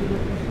we should be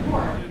looking for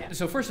more?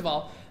 So first of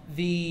all,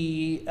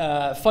 the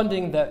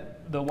funding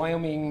that the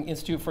Wyoming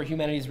Institute for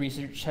Humanities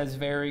Research has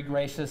very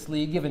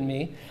graciously given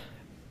me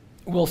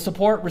will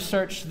support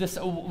research.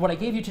 What I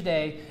gave you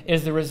today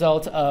is the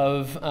result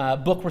of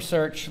book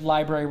research,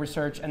 library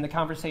research, and the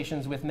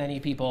conversations with many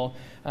people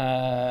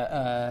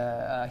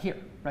here,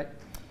 right?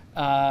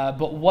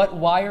 But what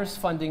WIHR's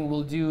funding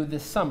will do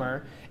this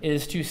summer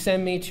is to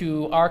send me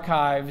to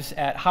archives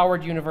at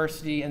Howard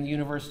University and the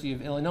University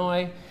of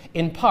Illinois,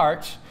 in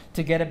part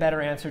to get a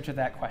better answer to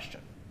that question.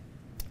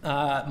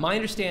 My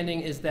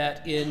understanding is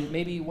that in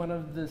maybe one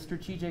of the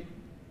strategic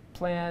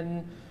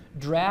plan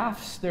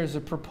drafts, there's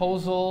a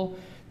proposal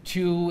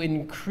to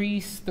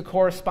increase the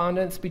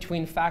correspondence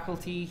between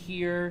faculty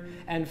here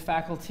and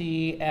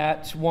faculty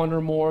at one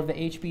or more of the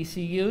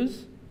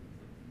HBCUs.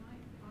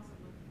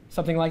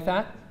 Something like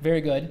that?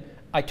 Very good.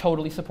 I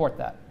totally support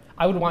that.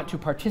 I would want to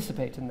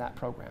participate in that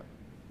program.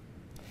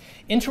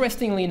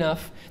 Interestingly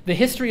enough, the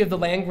history of the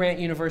land-grant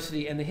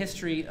university and the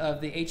history of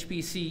the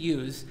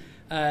HBCUs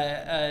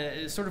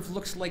sort of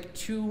looks like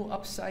two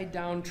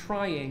upside-down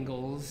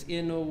triangles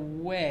in a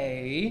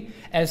way,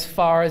 as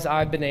far as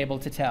I've been able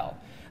to tell.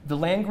 The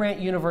land-grant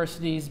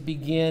universities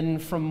begin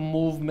from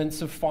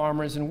movements of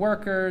farmers and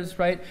workers,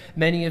 right?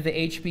 Many of the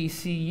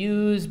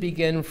HBCUs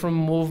begin from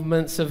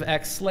movements of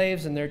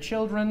ex-slaves and their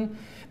children,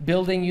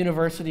 building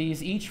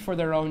universities each for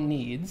their own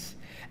needs.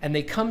 And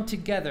they come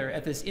together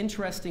at this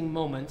interesting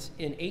moment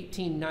in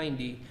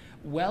 1890,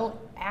 well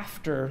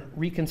after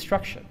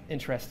Reconstruction,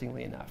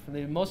 interestingly enough.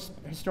 And most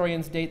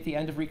historians date the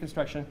end of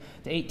Reconstruction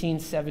to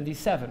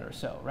 1877 or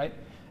so, right?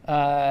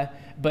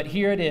 But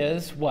here it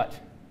is, what?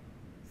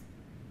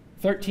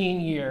 13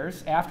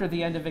 years after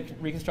the end of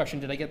Reconstruction.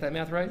 Did I get that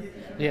math right?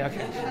 Yeah,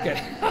 okay,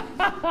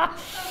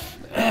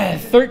 good.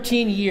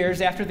 13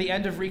 years after the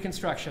end of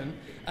Reconstruction,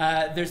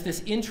 there's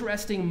this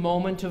interesting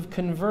moment of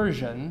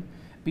conversion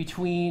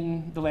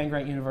between the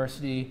land-grant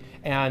university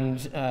and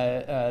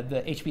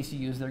the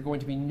HBCUs that are going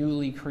to be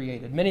newly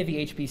created. Many of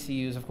the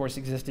HBCUs, of course,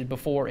 existed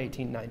before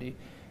 1890,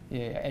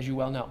 as you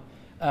well know.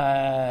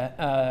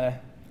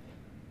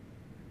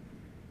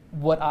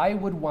 What I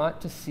would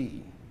want to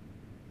see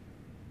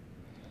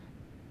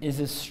is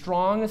as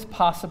strong as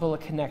possible a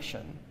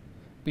connection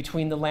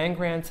between the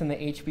land-grants and the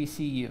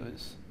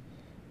HBCUs,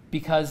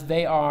 because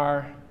they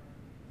are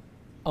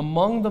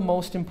among the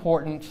most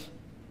important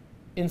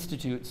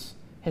institutes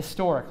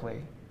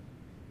historically,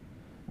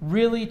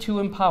 really to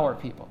empower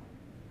people.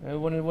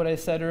 What I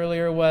said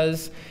earlier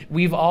was,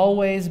 we've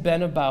always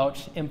been about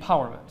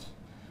empowerment,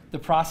 the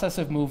process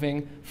of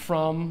moving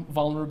from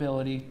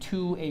vulnerability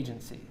to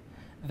agency.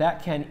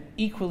 That can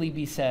equally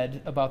be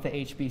said about the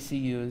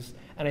HBCUs,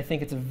 and I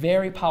think it's a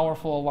very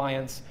powerful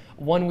alliance,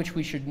 one which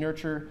we should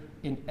nurture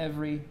in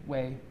every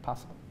way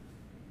possible.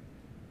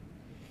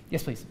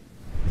 Yes, please.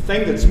 The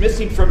thing that's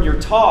missing from your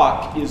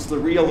talk is the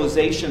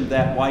realization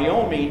that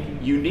Wyoming,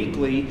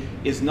 uniquely,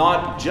 is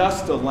not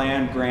just a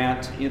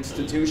land-grant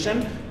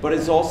institution, but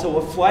is also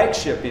a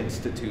flagship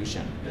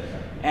institution.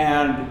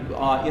 And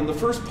in the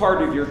first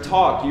part of your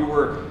talk, you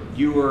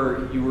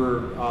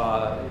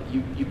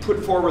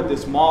put forward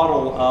this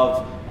model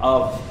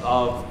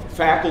of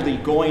faculty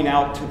going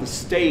out to the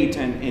state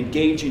and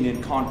engaging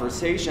in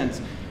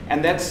conversations,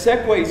 and that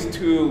segues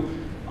to,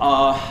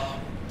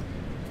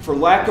 for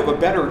lack of a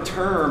better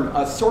term,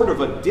 a sort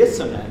of a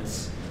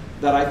dissonance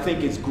that I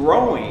think is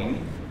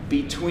growing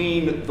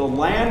between the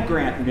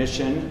land-grant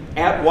mission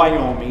at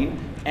Wyoming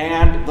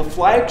and the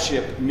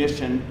flagship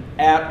mission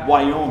at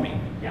Wyoming.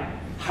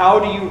 How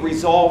do you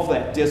resolve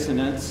that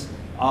dissonance?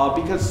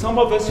 Because some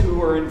of us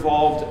who are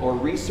involved or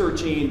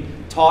researching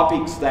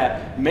topics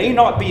that may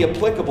not be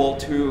applicable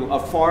to a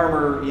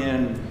farmer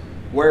in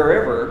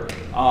wherever,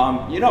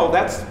 you know,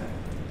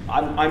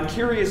 I'm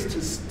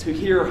curious to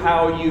hear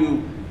how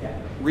you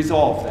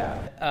resolve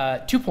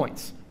that. 2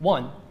 points.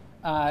 One,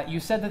 you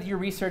said that your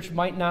research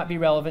might not be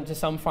relevant to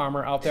some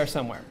farmer out there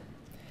somewhere.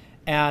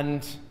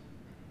 And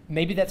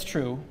maybe that's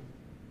true,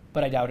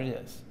 but I doubt it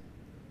is.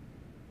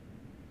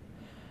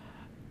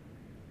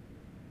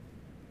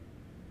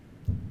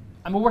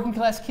 I'm a working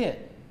class kid,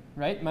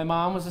 right? My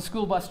mom was a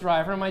school bus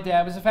driver and my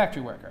dad was a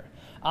factory worker.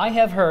 I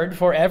have heard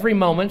for every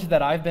moment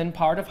that I've been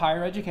part of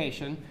higher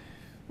education,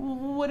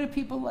 what do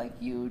people like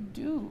you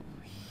do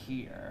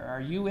here?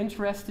 Are you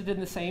interested in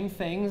the same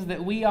things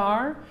that we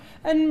are?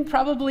 And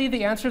probably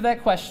the answer to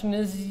that question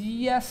is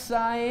yes,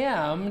 I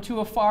am,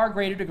 to a far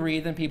greater degree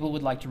than people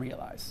would like to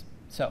realize.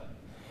 So,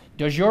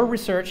 does your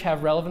research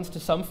have relevance to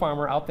some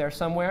farmer out there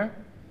somewhere?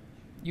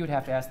 You would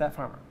have to ask that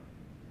farmer.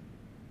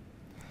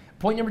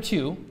 Point number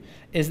 2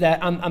 is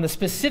that on the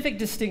specific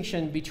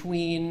distinction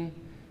between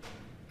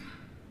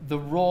the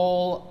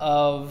role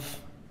of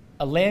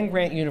a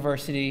land-grant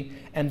university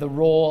and the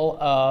role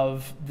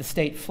of the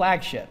state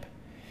flagship.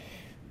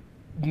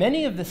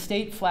 Many of the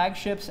state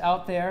flagships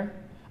out there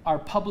are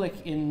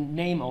public in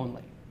name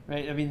only.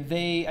 right? I mean,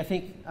 I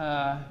think,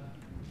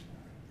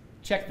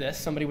 check this,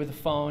 somebody with a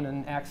phone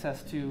and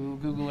access to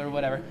Google or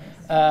whatever.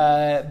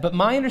 But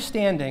my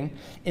understanding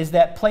is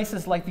that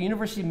places like the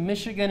University of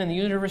Michigan and the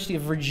University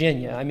of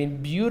Virginia, I mean,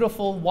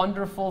 beautiful,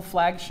 wonderful,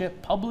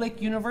 flagship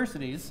public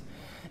universities,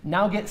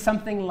 now get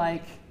something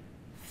like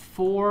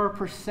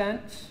 4%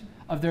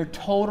 of their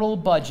total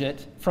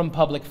budget from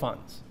public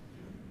funds.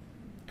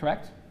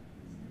 Correct?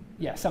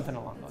 Yeah, something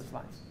along those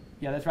lines.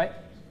 Yeah, that's right?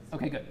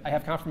 Okay, good. I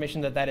have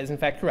confirmation that that is in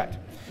fact correct.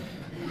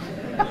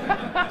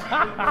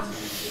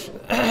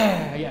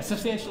 Yeah,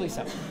 substantially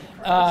so.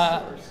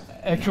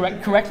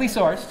 Correctly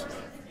sourced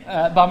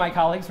by my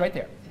colleagues right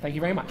there. Thank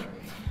you very much.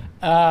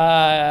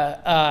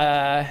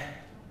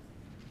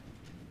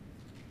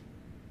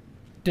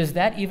 Does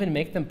that even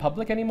make them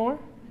public anymore?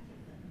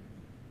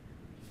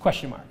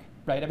 Question mark.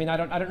 Right? I mean, I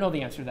don't know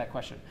the answer to that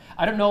question.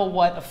 I don't know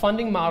what a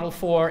funding model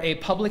for a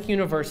public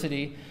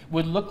university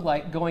would look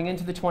like going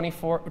into the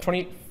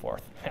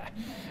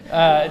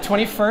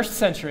 21st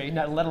century,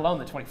 not let alone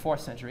the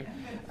 24th century.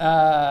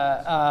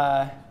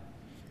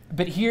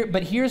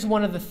 But here's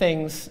one of the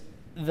things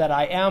that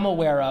I am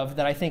aware of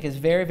that I think is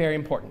very, very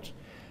important.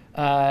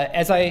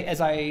 As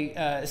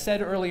I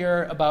said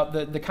earlier about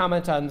the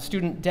comment on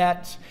student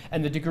debt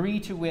and the degree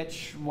to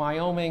which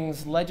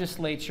Wyoming's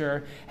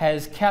legislature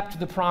has kept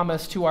the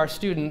promise to our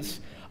students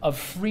of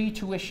free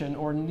tuition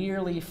or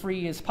nearly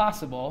free as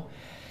possible,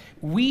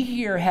 we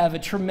here have a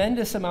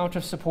tremendous amount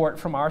of support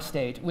from our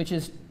state, which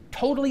is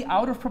totally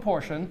out of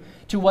proportion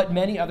to what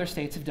many other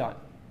states have done,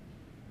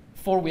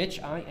 for which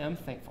I am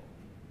thankful,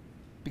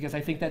 because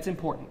I think that's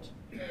important.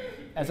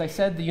 As I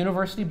said, the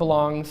university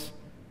belongs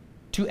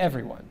to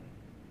everyone.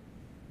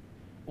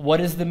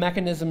 What is the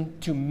mechanism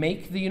to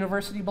make the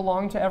university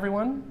belong to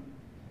everyone?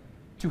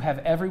 To have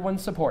everyone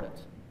support it.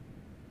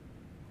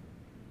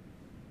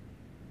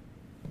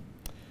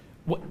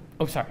 What?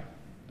 Oh, sorry.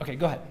 Okay,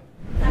 go ahead.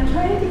 I'm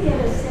trying to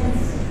get a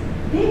sense,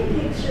 big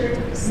picture,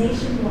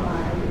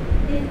 nationwide,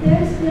 if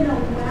there's been a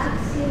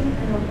waxing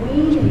and a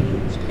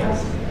waning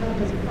of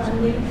the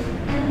funding,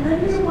 and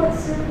under what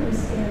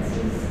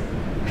circumstances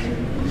do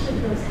each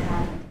of those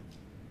happen?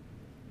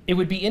 It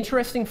would be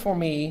interesting for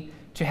me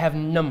to have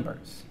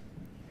numbers.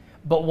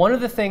 But one of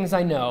the things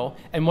I know,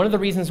 and one of the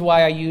reasons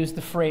why I use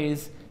the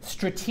phrase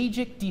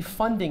strategic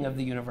defunding of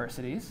the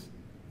universities,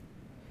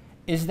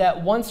 is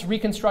that once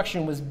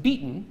Reconstruction was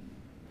beaten,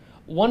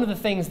 one of the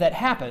things that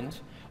happened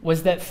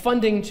was that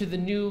funding to the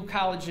new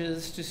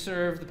colleges to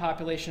serve the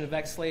population of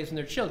ex-slaves and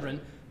their children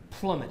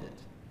plummeted,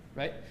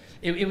 right?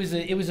 It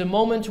was a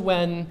moment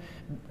when,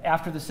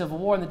 after the Civil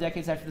War, in the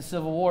decades after the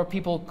Civil War,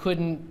 people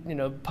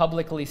couldn't,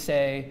 publicly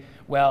say,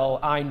 well,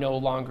 I no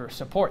longer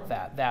support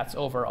that. That's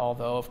over,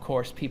 although, of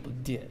course, people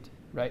did,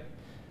 right?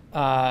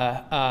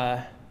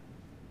 But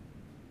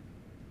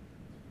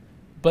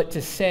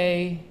to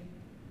say,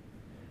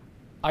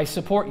 I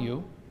support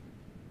you,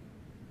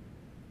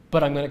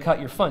 but I'm going to cut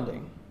your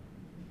funding,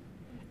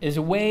 is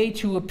a way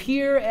to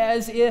appear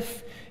as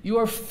if you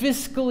are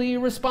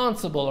fiscally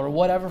responsible, or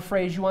whatever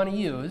phrase you want to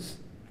use,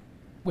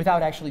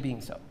 without actually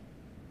being so.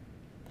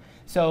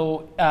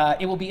 So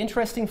it will be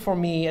interesting for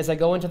me as I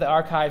go into the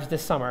archives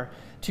this summer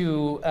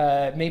to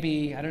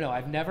maybe, I don't know,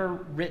 I've never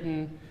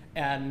written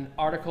an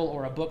article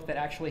or a book that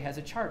actually has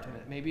a chart in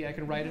it. Maybe I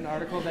can write an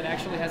article that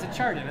actually has a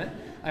chart in it.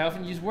 I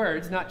often use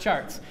words, not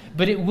charts.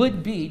 But it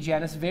would be,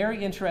 Janice,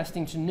 very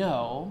interesting to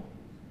know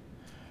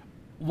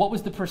what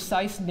was the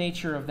precise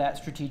nature of that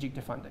strategic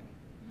defunding.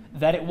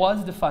 That it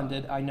was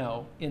defunded, I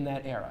know, in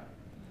that era.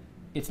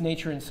 Its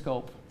nature and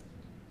scope,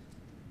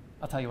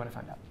 I'll tell you when I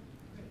find out.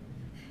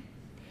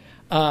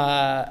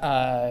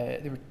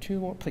 There were two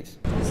more, please.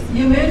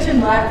 You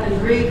mentioned Latin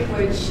and Greek,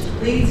 which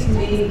leads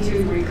me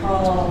to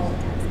recall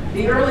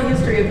the early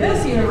history of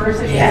this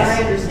university. Yes. And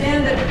I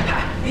understand that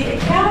the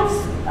accounts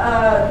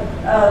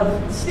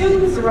of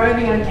students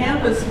arriving on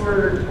campus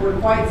were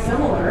quite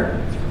similar.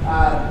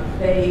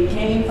 They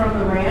came from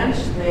the ranch,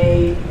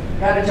 they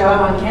got a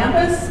job on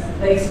campus,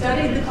 they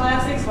studied the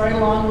classics right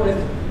along with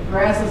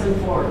grasses and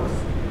forks.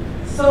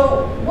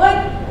 So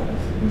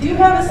do you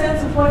have a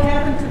sense of what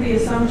happened to the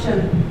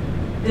assumption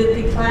that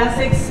the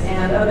classics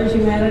and other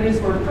humanities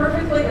were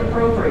perfectly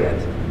appropriate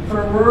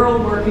for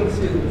rural working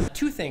students?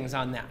 Two things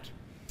on that.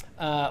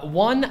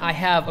 One, I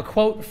have a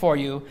quote for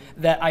you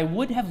that I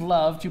would have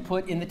loved to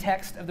put in the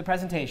text of the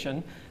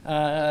presentation,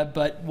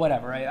 but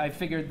whatever. I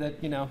figured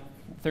that,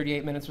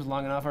 38 minutes was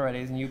long enough already,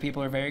 and you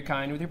people are very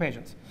kind with your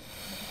patience.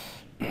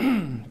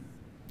 In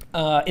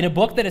a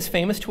book that is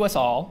famous to us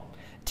all,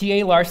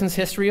 T.A. Larson's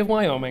History of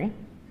Wyoming,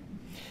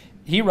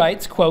 he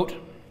writes, quote,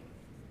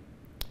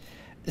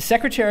 "The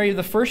secretary of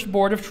the first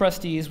board of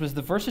trustees was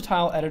the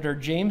versatile editor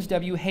James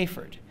W.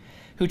 Hayford,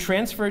 who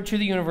transferred to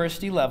the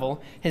university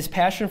level his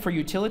passion for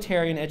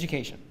utilitarian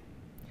education.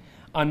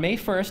 On May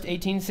 1st,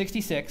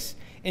 1866,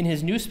 in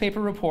his newspaper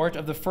report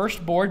of the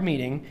first board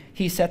meeting,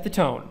 he set the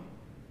tone,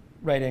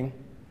 writing,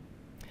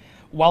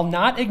 While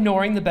not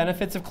ignoring the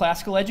benefits of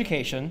classical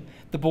education,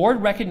 the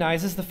board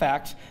recognizes the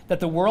fact that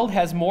the world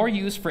has more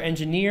use for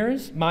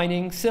engineers,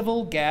 mining,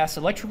 civil, gas,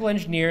 electrical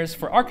engineers,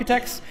 for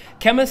architects,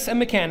 chemists, and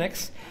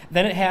mechanics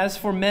than it has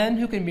for men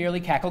who can merely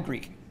cackle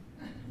Greek.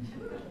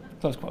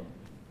 Close quote.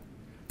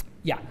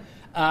 Yeah.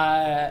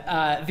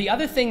 The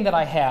other thing that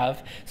I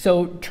have,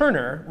 so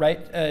Turner, right,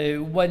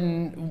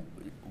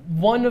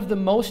 one of the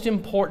most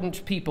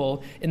important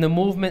people in the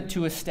movement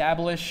to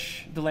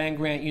establish the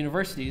land-grant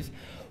universities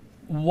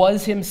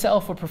was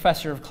himself a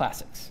professor of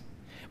classics,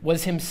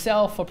 was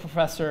himself a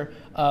professor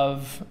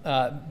of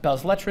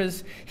belles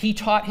lettres. He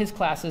taught his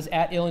classes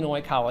at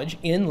Illinois College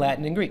in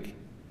Latin and Greek.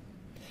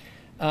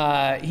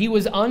 He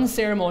was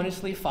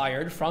unceremoniously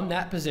fired from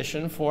that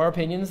position for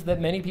opinions that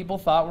many people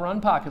thought were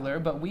unpopular,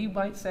 but we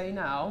might say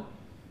now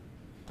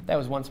that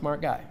was one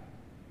smart guy.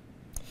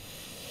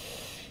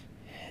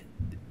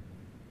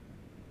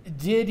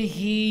 Did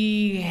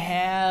he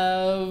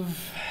have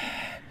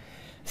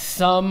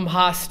some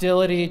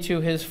hostility to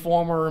his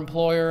former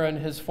employer and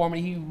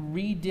he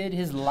redid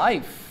his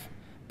life,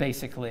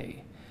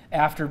 basically,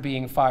 after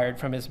being fired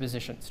from his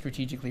position,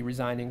 strategically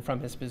resigning from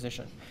his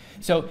position.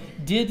 So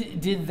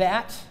did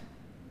that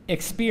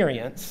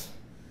experience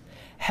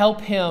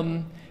help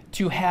him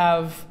to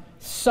have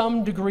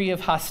some degree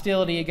of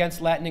hostility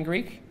against Latin and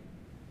Greek?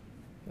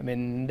 I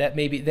mean, that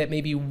may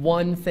be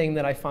one thing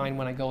that I find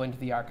when I go into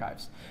the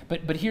archives.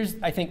 But here's,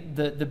 I think,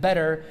 the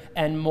better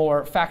and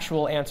more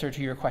factual answer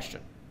to your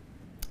question.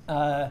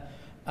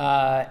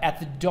 At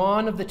the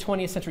dawn of the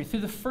 20th century,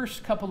 through the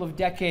first couple of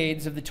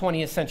decades of the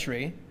 20th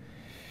century,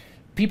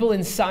 people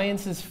in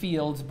sciences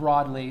fields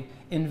broadly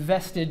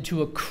invested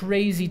to a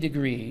crazy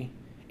degree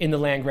in the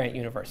land-grant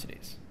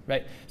universities,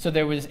 right? So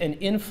there was an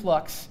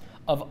influx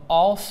of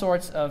all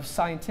sorts of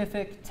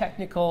scientific,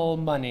 technical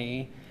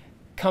money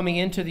coming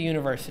into the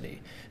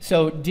university.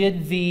 So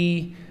did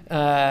the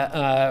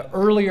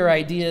earlier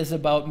ideas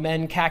about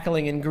men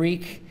cackling in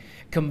Greek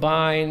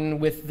combine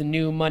with the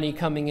new money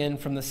coming in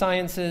from the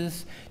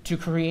sciences to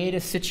create a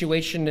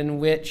situation in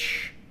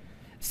which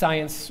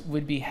science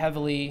would be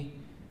heavily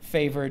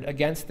favored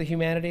against the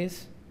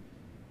humanities?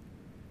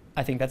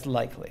 I think that's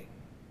likely.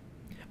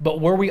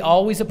 But were we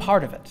always a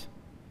part of it?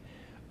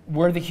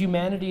 Were the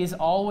humanities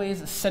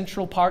always a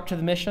central part to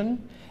the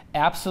mission?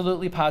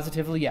 Absolutely,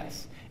 positively,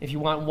 yes. If you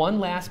want one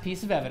last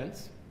piece of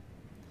evidence,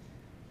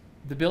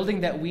 the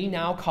building that we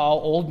now call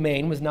Old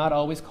Main was not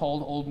always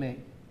called Old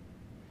Main.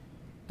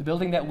 The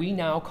building that we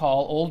now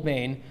call Old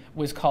Main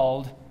was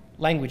called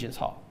Languages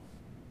Hall.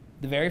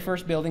 The very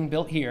first building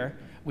built here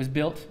was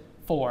built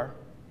for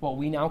what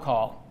we now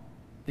call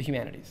the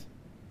humanities.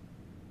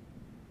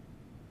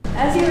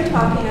 As you were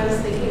talking, I was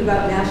thinking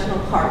about national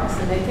parks,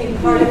 and I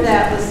think part of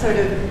that was sort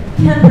of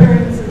Ken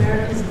Burns'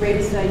 America's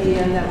Greatest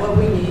Idea, and that what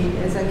we need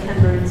is a Ken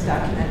Burns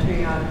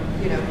documentary on,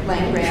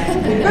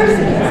 land-grant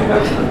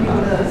universities. One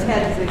of those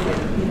heads that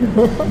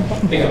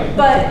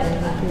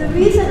But the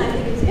reason I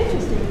think it's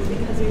interesting is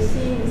because you're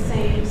seeing the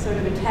same sort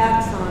of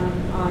attacks on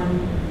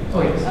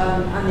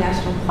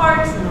national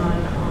parks and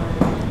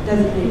on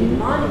designated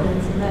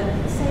monuments, and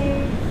that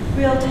same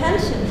real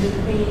tension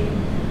between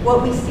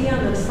what we see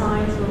on those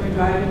signs when we're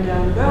driving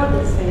down the road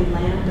that say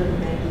land of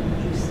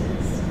many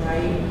uses,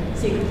 right?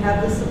 So you can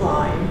have the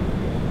sublime,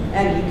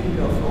 and you can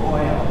go for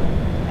oil,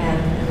 and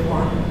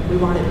we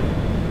want it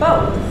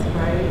both,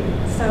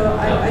 right? So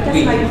I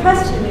guess my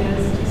question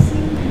is, do you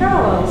see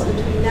parallels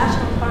between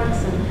national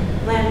parks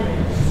and land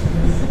grants in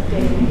this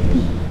day and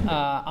age?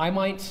 I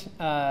might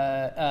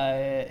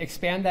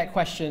expand that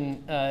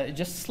question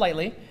just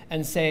slightly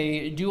and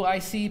say, do I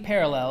see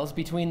parallels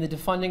between the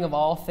defunding of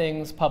all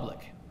things public?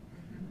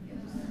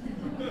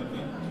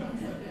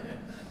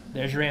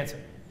 There's your answer.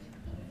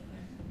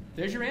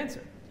 There's your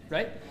answer,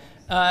 right?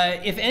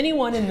 If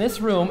anyone in this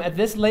room at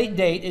this late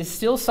date is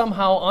still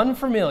somehow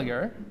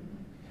unfamiliar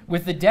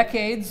with the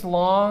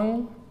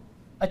decades-long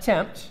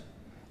attempt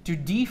to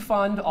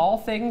defund all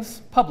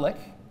things public,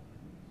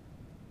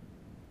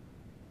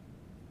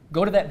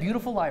 go to that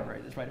beautiful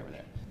library that's right over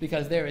there,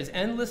 because there is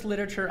endless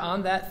literature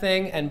on that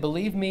thing, and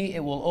believe me,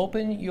 it will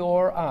open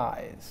your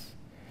eyes.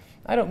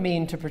 I don't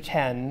mean to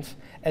pretend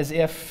as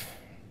if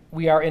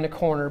we are in a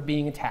corner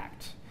being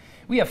attacked.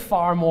 We have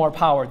far more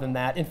power than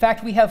that. In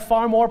fact, we have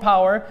far more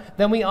power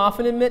than we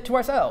often admit to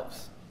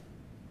ourselves.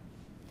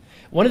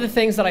 One of the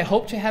things that I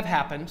hope to have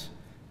happened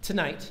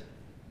tonight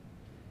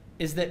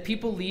is that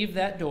people leave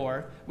that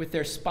door with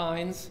their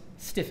spines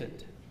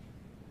stiffened.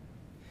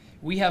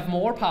 We have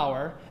more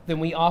power than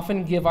we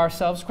often give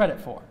ourselves credit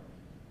for.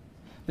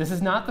 This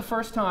is not the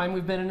first time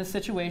we've been in a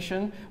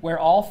situation where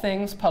all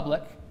things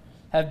public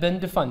have been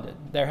defunded.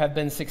 There have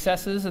been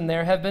successes and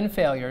there have been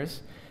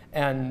failures,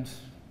 and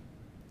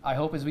I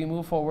hope as we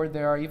move forward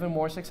there are even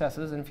more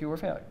successes and fewer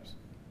failures.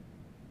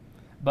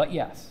 But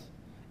yes,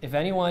 if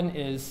anyone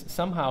is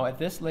somehow at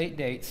this late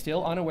date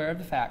still unaware of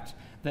the fact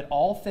that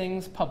all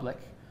things public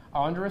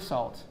are under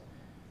assault,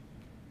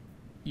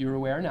 you're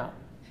aware now.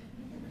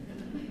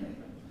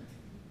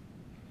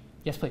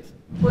 Yes, please.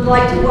 Would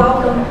like to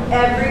welcome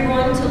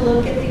everyone to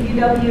look at the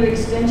UW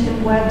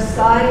Extension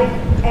website,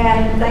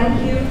 and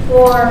thank you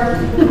for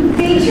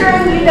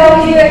featuring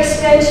UW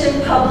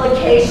Extension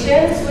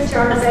publications, which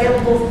are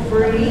available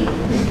free.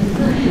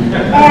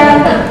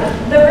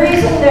 And the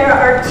reason there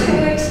are 2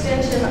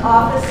 Extension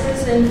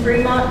offices in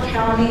Fremont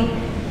County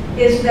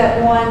is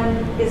that one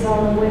is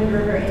on the Wind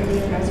River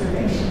Indian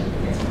Reservation.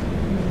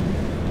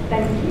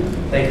 Thank you.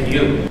 Thank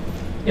you.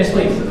 Yes,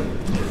 please.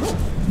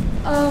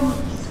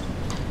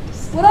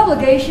 What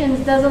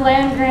obligations does a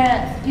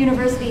land-grant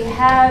university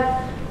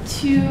have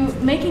to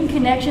making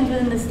connections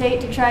within the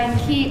state to try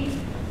and keep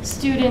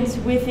students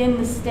within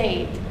the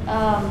state?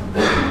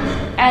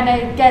 And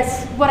I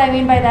guess what I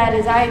mean by that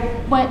is I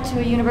went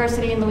to a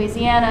university in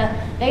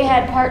Louisiana. They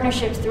had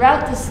partnerships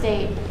throughout the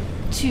state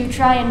to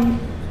try and,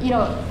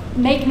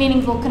 make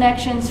meaningful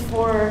connections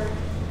for,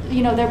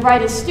 their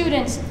brightest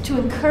students, to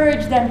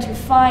encourage them to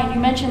find, you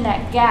mentioned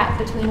that gap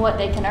between what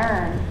they can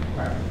earn.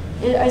 Right.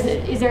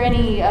 Is there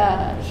any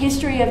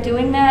history of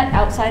doing that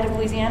outside of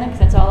Louisiana? Because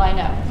that's all I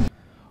know.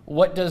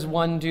 What does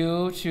one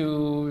do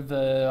to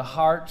the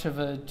heart of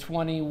a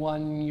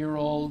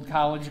 21-year-old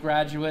college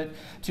graduate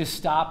to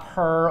stop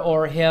her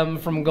or him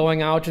from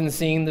going out and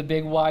seeing the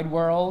big wide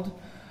world?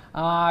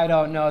 I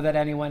don't know that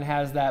anyone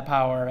has that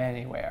power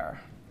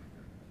anywhere.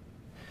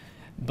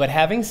 But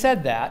having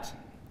said that,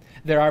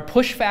 there are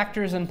push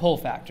factors and pull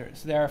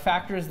factors. There are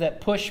factors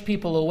that push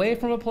people away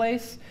from a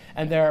place,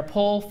 and there are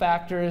pull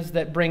factors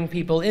that bring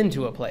people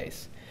into a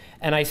place.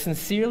 And I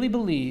sincerely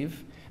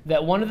believe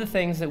that one of the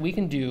things that we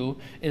can do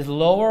is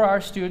lower our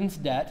students'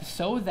 debt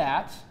so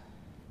that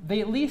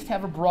they at least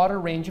have a broader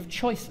range of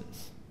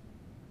choices,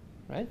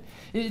 right?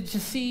 To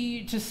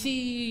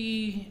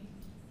see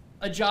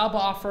a job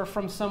offer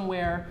from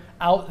somewhere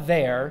out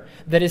there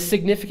that is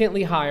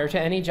significantly higher to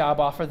any job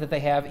offer that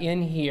they have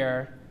in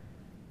here,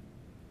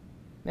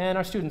 man,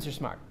 our students are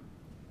smart,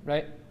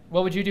 right?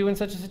 What would you do in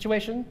such a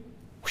situation?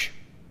 Whoosh.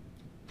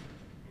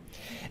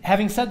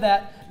 Having said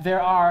that,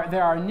 there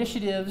are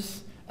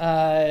initiatives,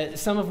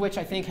 some of which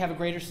I think have a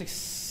greater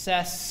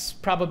success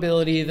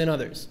probability than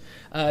others.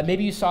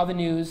 Maybe you saw the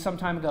news some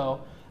time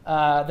ago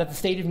that the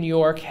state of New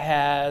York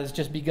has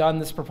just begun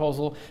this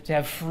proposal to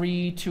have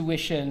free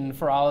tuition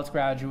for all its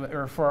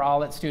for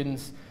all its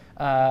students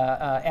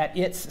at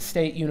its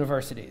state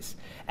universities.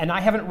 And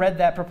I haven't read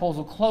that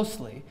proposal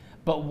closely,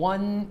 but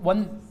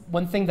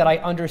one thing that I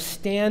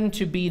understand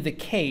to be the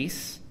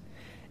case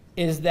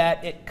is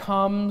that it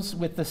comes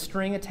with the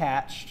string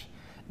attached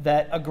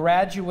that a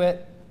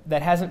graduate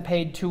that hasn't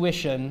paid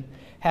tuition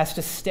has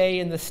to stay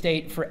in the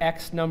state for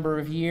X number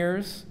of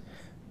years.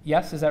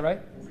 Yes, is that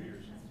right? 4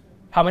 years.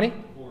 How many?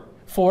 4.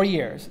 4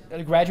 years.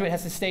 A graduate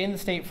has to stay in the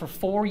state for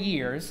 4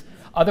 years.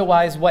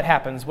 Otherwise, what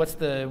happens?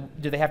 Do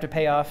they have to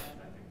pay off?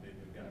 I think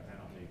they've got a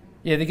penalty.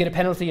 Yeah, they get a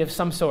penalty of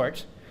some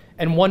sort.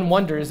 And one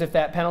wonders if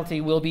that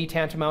penalty will be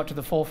tantamount to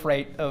the full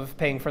freight of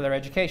paying for their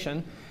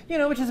education,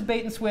 which is a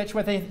bait and switch,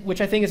 which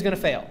I think is going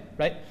to fail,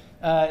 right?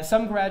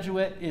 Some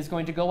graduate is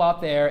going to go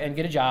out there and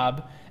get a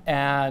job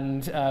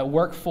and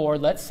work for,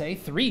 let's say,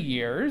 3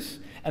 years,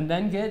 and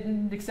then get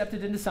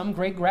accepted into some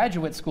great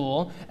graduate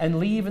school and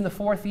leave in the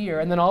 4th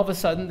year, and then all of a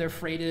sudden they're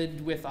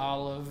freighted with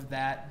all of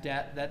that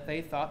debt that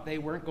they thought they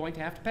weren't going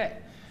to have to pay.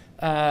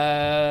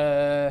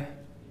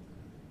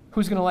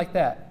 Who's going to like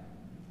that?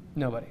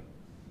 Nobody.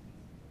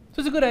 So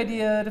it's a good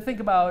idea to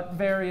think about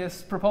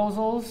various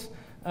proposals,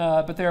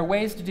 but there are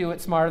ways to do it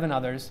smarter than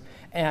others.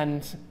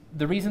 And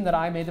the reason that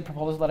I made the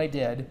proposal that I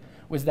did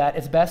was that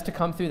it's best to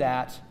come through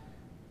that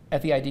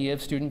at the idea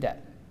of student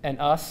debt and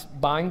us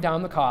buying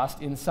down the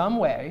cost in some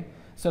way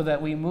so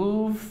that we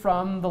move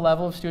from the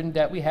level of student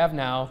debt we have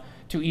now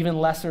to even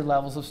lesser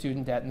levels of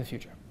student debt in the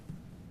future.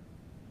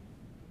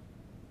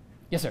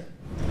 Yes, sir.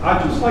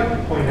 I'd just like to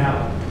point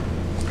out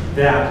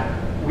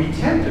that we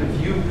tend to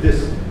view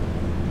this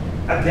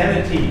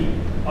identity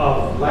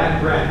of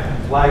land grant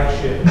and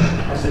flagship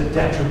as a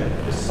detriment,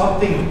 as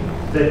something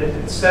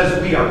that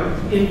says we are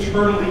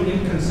internally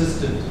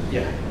inconsistent.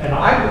 Yeah. And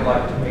I would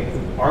like to make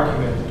the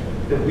argument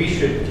that we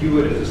should view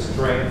it as a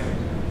strength,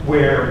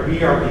 where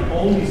we are the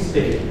only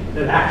state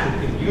that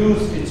actually can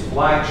use its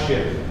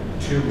flagship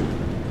to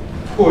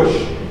push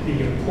the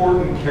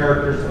important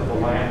characters of the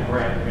land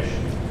grant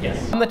mission.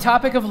 Yes. On the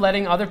topic of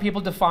letting other people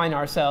define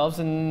ourselves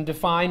and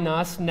define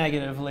us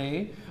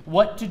negatively,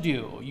 what to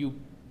do? You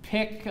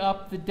pick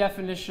up the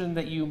definition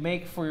that you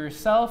make for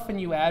yourself and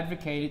you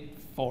advocate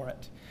for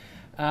it.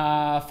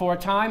 For a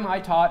time, I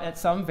taught at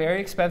some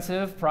very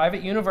expensive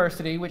private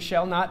university, which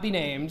shall not be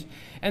named,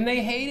 and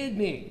they hated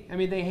me. I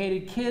mean, they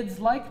hated kids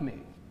like me,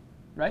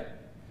 right?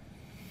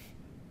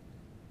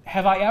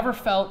 Have I ever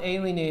felt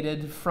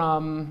alienated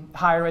from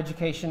higher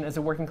education as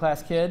a working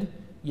class kid?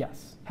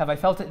 Yes. Have I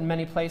felt it in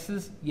many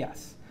places?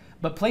 Yes.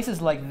 But places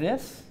like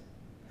this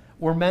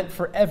were meant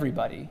for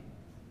everybody,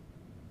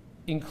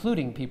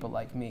 including people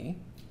like me,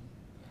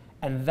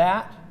 and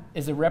that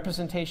is a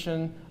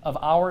representation of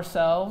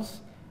ourselves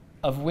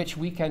of which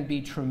we can be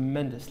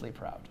tremendously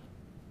proud.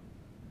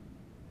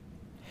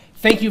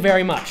 Thank you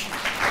very much.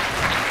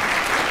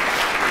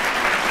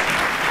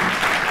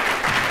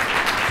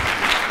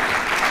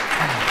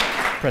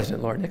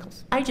 President Laura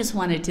Nichols. I just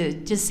wanted to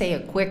just say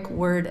a quick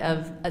word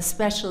of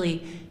especially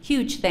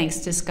huge thanks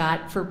to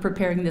Scott for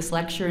preparing this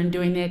lecture and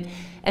doing it,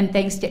 and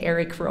thanks to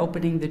Eric for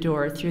opening the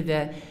door through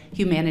the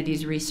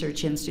Humanities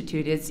Research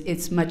Institute.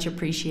 It's much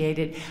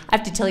appreciated. I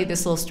have to tell you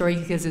this little story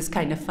because it's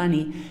kind of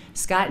funny.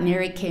 Scott and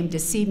Eric came to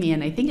see me,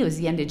 and I think it was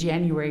the end of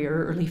January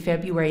or early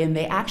February, and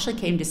they actually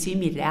came to see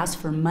me to ask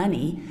for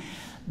money.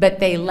 But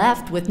they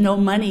left with no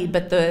money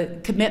but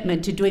the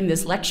commitment to doing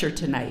this lecture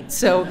tonight.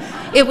 So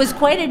it was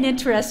quite an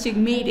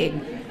interesting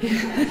meeting.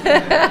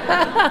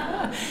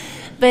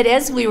 But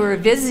as we were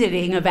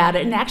visiting about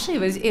it, and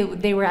actually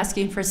they were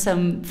asking for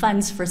some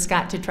funds for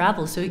Scott to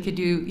travel so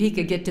he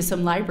could get to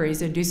some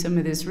libraries and do some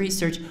of this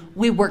research.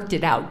 We worked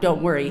it out,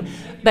 don't worry.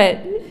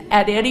 But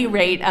at any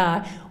rate,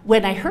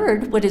 when I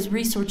heard what his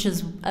research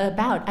is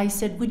about, I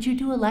said, would you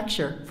do a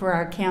lecture for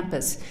our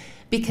campus?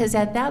 Because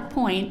at that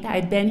point,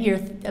 I'd been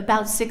here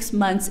about 6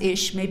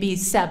 months-ish, maybe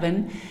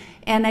 7,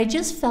 and I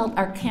just felt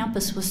our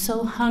campus was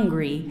so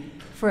hungry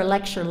for a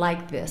lecture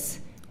like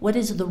this. What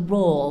is the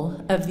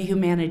role of the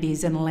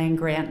humanities in a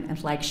land-grant and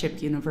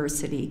flagship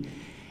university?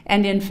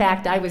 And in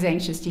fact, I was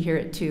anxious to hear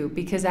it too,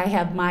 because I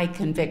have my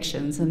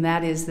convictions, and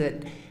that is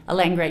that a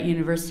land-grant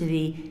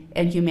university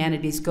and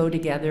humanities go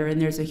together,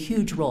 and there's a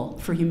huge role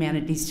for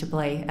humanities to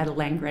play at a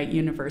land-grant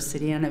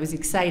university, and I was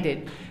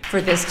excited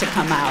for this to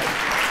come out.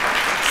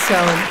 So,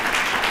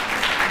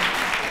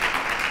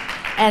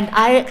 and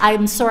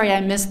I'm sorry I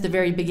missed the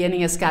very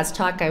beginning of Scott's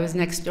talk. I was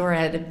next door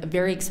at a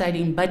very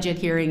exciting budget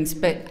hearings,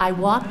 but I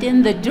walked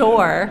in the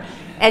door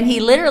and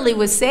he literally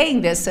was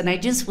saying this, and I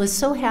just was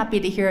so happy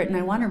to hear it, and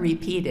I want to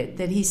repeat it,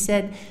 that he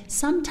said,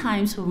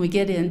 sometimes when we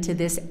get into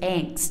this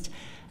angst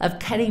of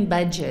cutting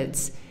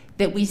budgets,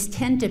 that we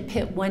tend to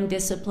pit one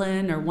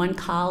discipline or one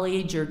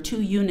college or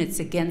 2 units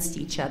against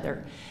each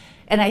other.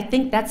 And I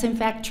think that's in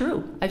fact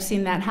true. I've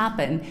seen that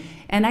happen.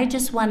 And I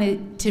just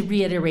wanted to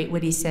reiterate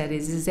what he said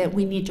is that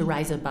we need to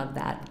rise above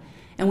that.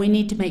 And we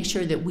need to make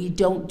sure that we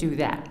don't do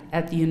that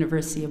at the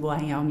University of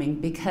Wyoming,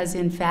 because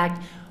in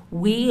fact,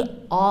 we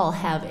all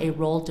have a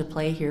role to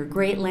play here.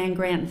 Great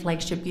land-grant and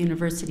flagship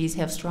universities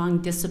have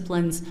strong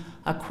disciplines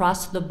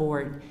across the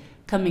board,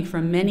 coming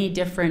from many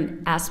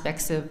different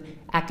aspects of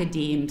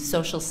academe,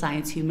 social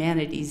science,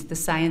 humanities, the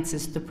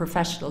sciences, the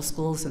professional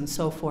schools, and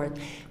so forth.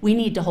 We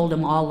need to hold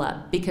them all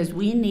up because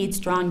we need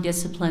strong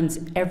disciplines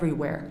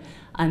everywhere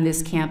on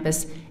this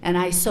campus, and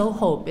I so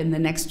hope in the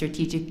next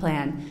strategic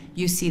plan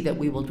you see that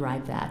we will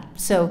drive that.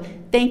 So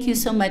thank you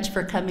so much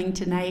for coming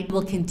tonight.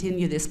 We'll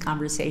continue this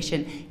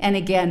conversation, and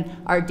again,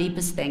 our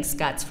deepest thanks,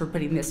 Scott, for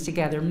putting this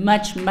together.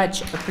 Much,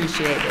 much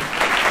appreciated.